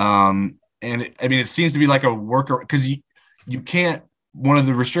 And I mean, it seems to be like a worker, because you can't, one of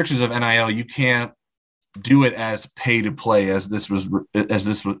the restrictions of NIL, you can't do it as pay to play, as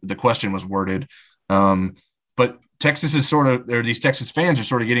the question was worded. But Texas is these Texas fans are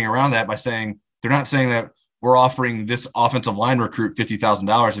sort of getting around that by saying, they're not saying that we're offering this offensive line recruit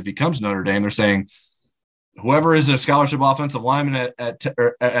 $50,000 if he comes to Notre Dame. They're saying whoever is a scholarship offensive lineman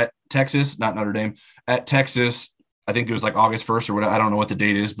at Texas, not Notre Dame, at Texas, I think it was like August 1st or whatever, I don't know what the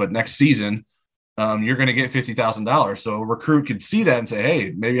date is, but next season, you're going to get $50,000. So a recruit could see that and say,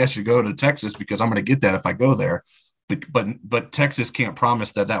 hey, maybe I should go to Texas because I'm going to get that if I go there. But Texas can't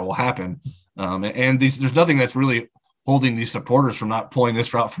promise that will happen. And there's nothing that's really holding these supporters from not pulling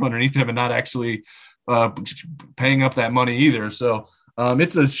this route from underneath them and not actually paying up that money either. So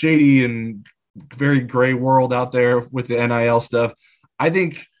it's a shady and very gray world out there with the NIL stuff. I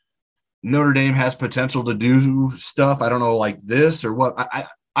think Notre Dame has potential to do stuff. I don't know, like this or what.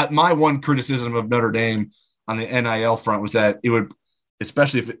 My one criticism of Notre Dame on the NIL front was that it would,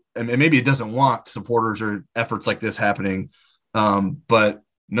 especially if and maybe it doesn't want supporters or efforts like this happening. But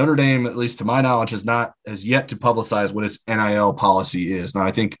Notre Dame, at least to my knowledge, has yet to publicize what its NIL policy is. Now,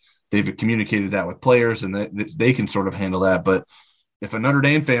 I think they've communicated that with players and they can sort of handle that. But if a Notre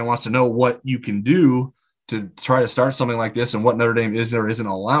Dame fan wants to know what you can do to try to start something like this and what Notre Dame is or isn't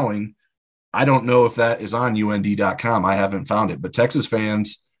allowing, I don't know if that is on UND.com. I haven't found it, but Texas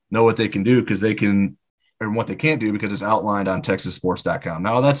fans know what they can do because they can, and what they can't do because it's outlined on TexasSports.com.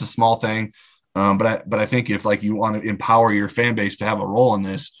 Now that's a small thing, but I think if like you want to empower your fan base to have a role in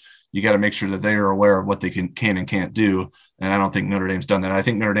this, you got to make sure that they are aware of what they can and can't do. And I don't think Notre Dame's done that. I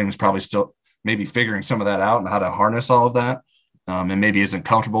think Notre Dame is probably still maybe figuring some of that out and how to harness all of that, and maybe isn't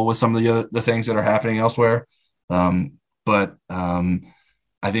comfortable with some of the things that are happening elsewhere. But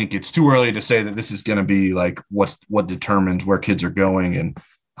I think it's too early to say that this is going to be like what determines where kids are going and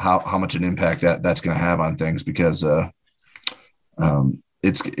how much an impact that's going to have on things, because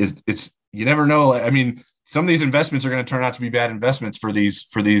it's you never know. I mean, some of these investments are going to turn out to be bad investments for these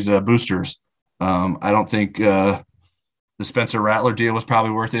boosters. I don't think the Spencer Rattler deal was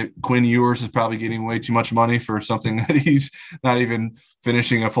probably worth it. Quinn Ewers is probably getting way too much money for something that he's not even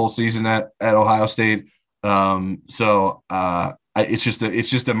finishing a full season at Ohio State. It's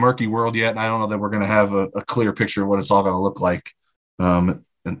just a murky world yet, and I don't know that we're going to have a clear picture of what it's all going to look like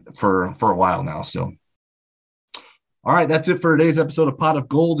for a while now still. All right, that's it for today's episode of Pot of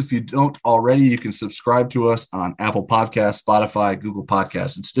Gold. If you don't already, you can subscribe to us on Apple Podcasts, Spotify, Google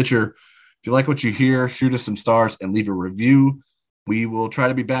Podcasts, and Stitcher. If you like what you hear, shoot us some stars and leave a review. We will try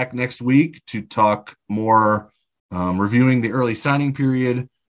to be back next week to talk more, reviewing the early signing period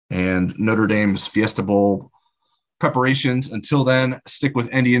and Notre Dame's Fiesta Bowl preparations. Until then, stick with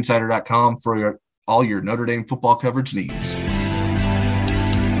NDinsider.com for all your Notre Dame football coverage needs.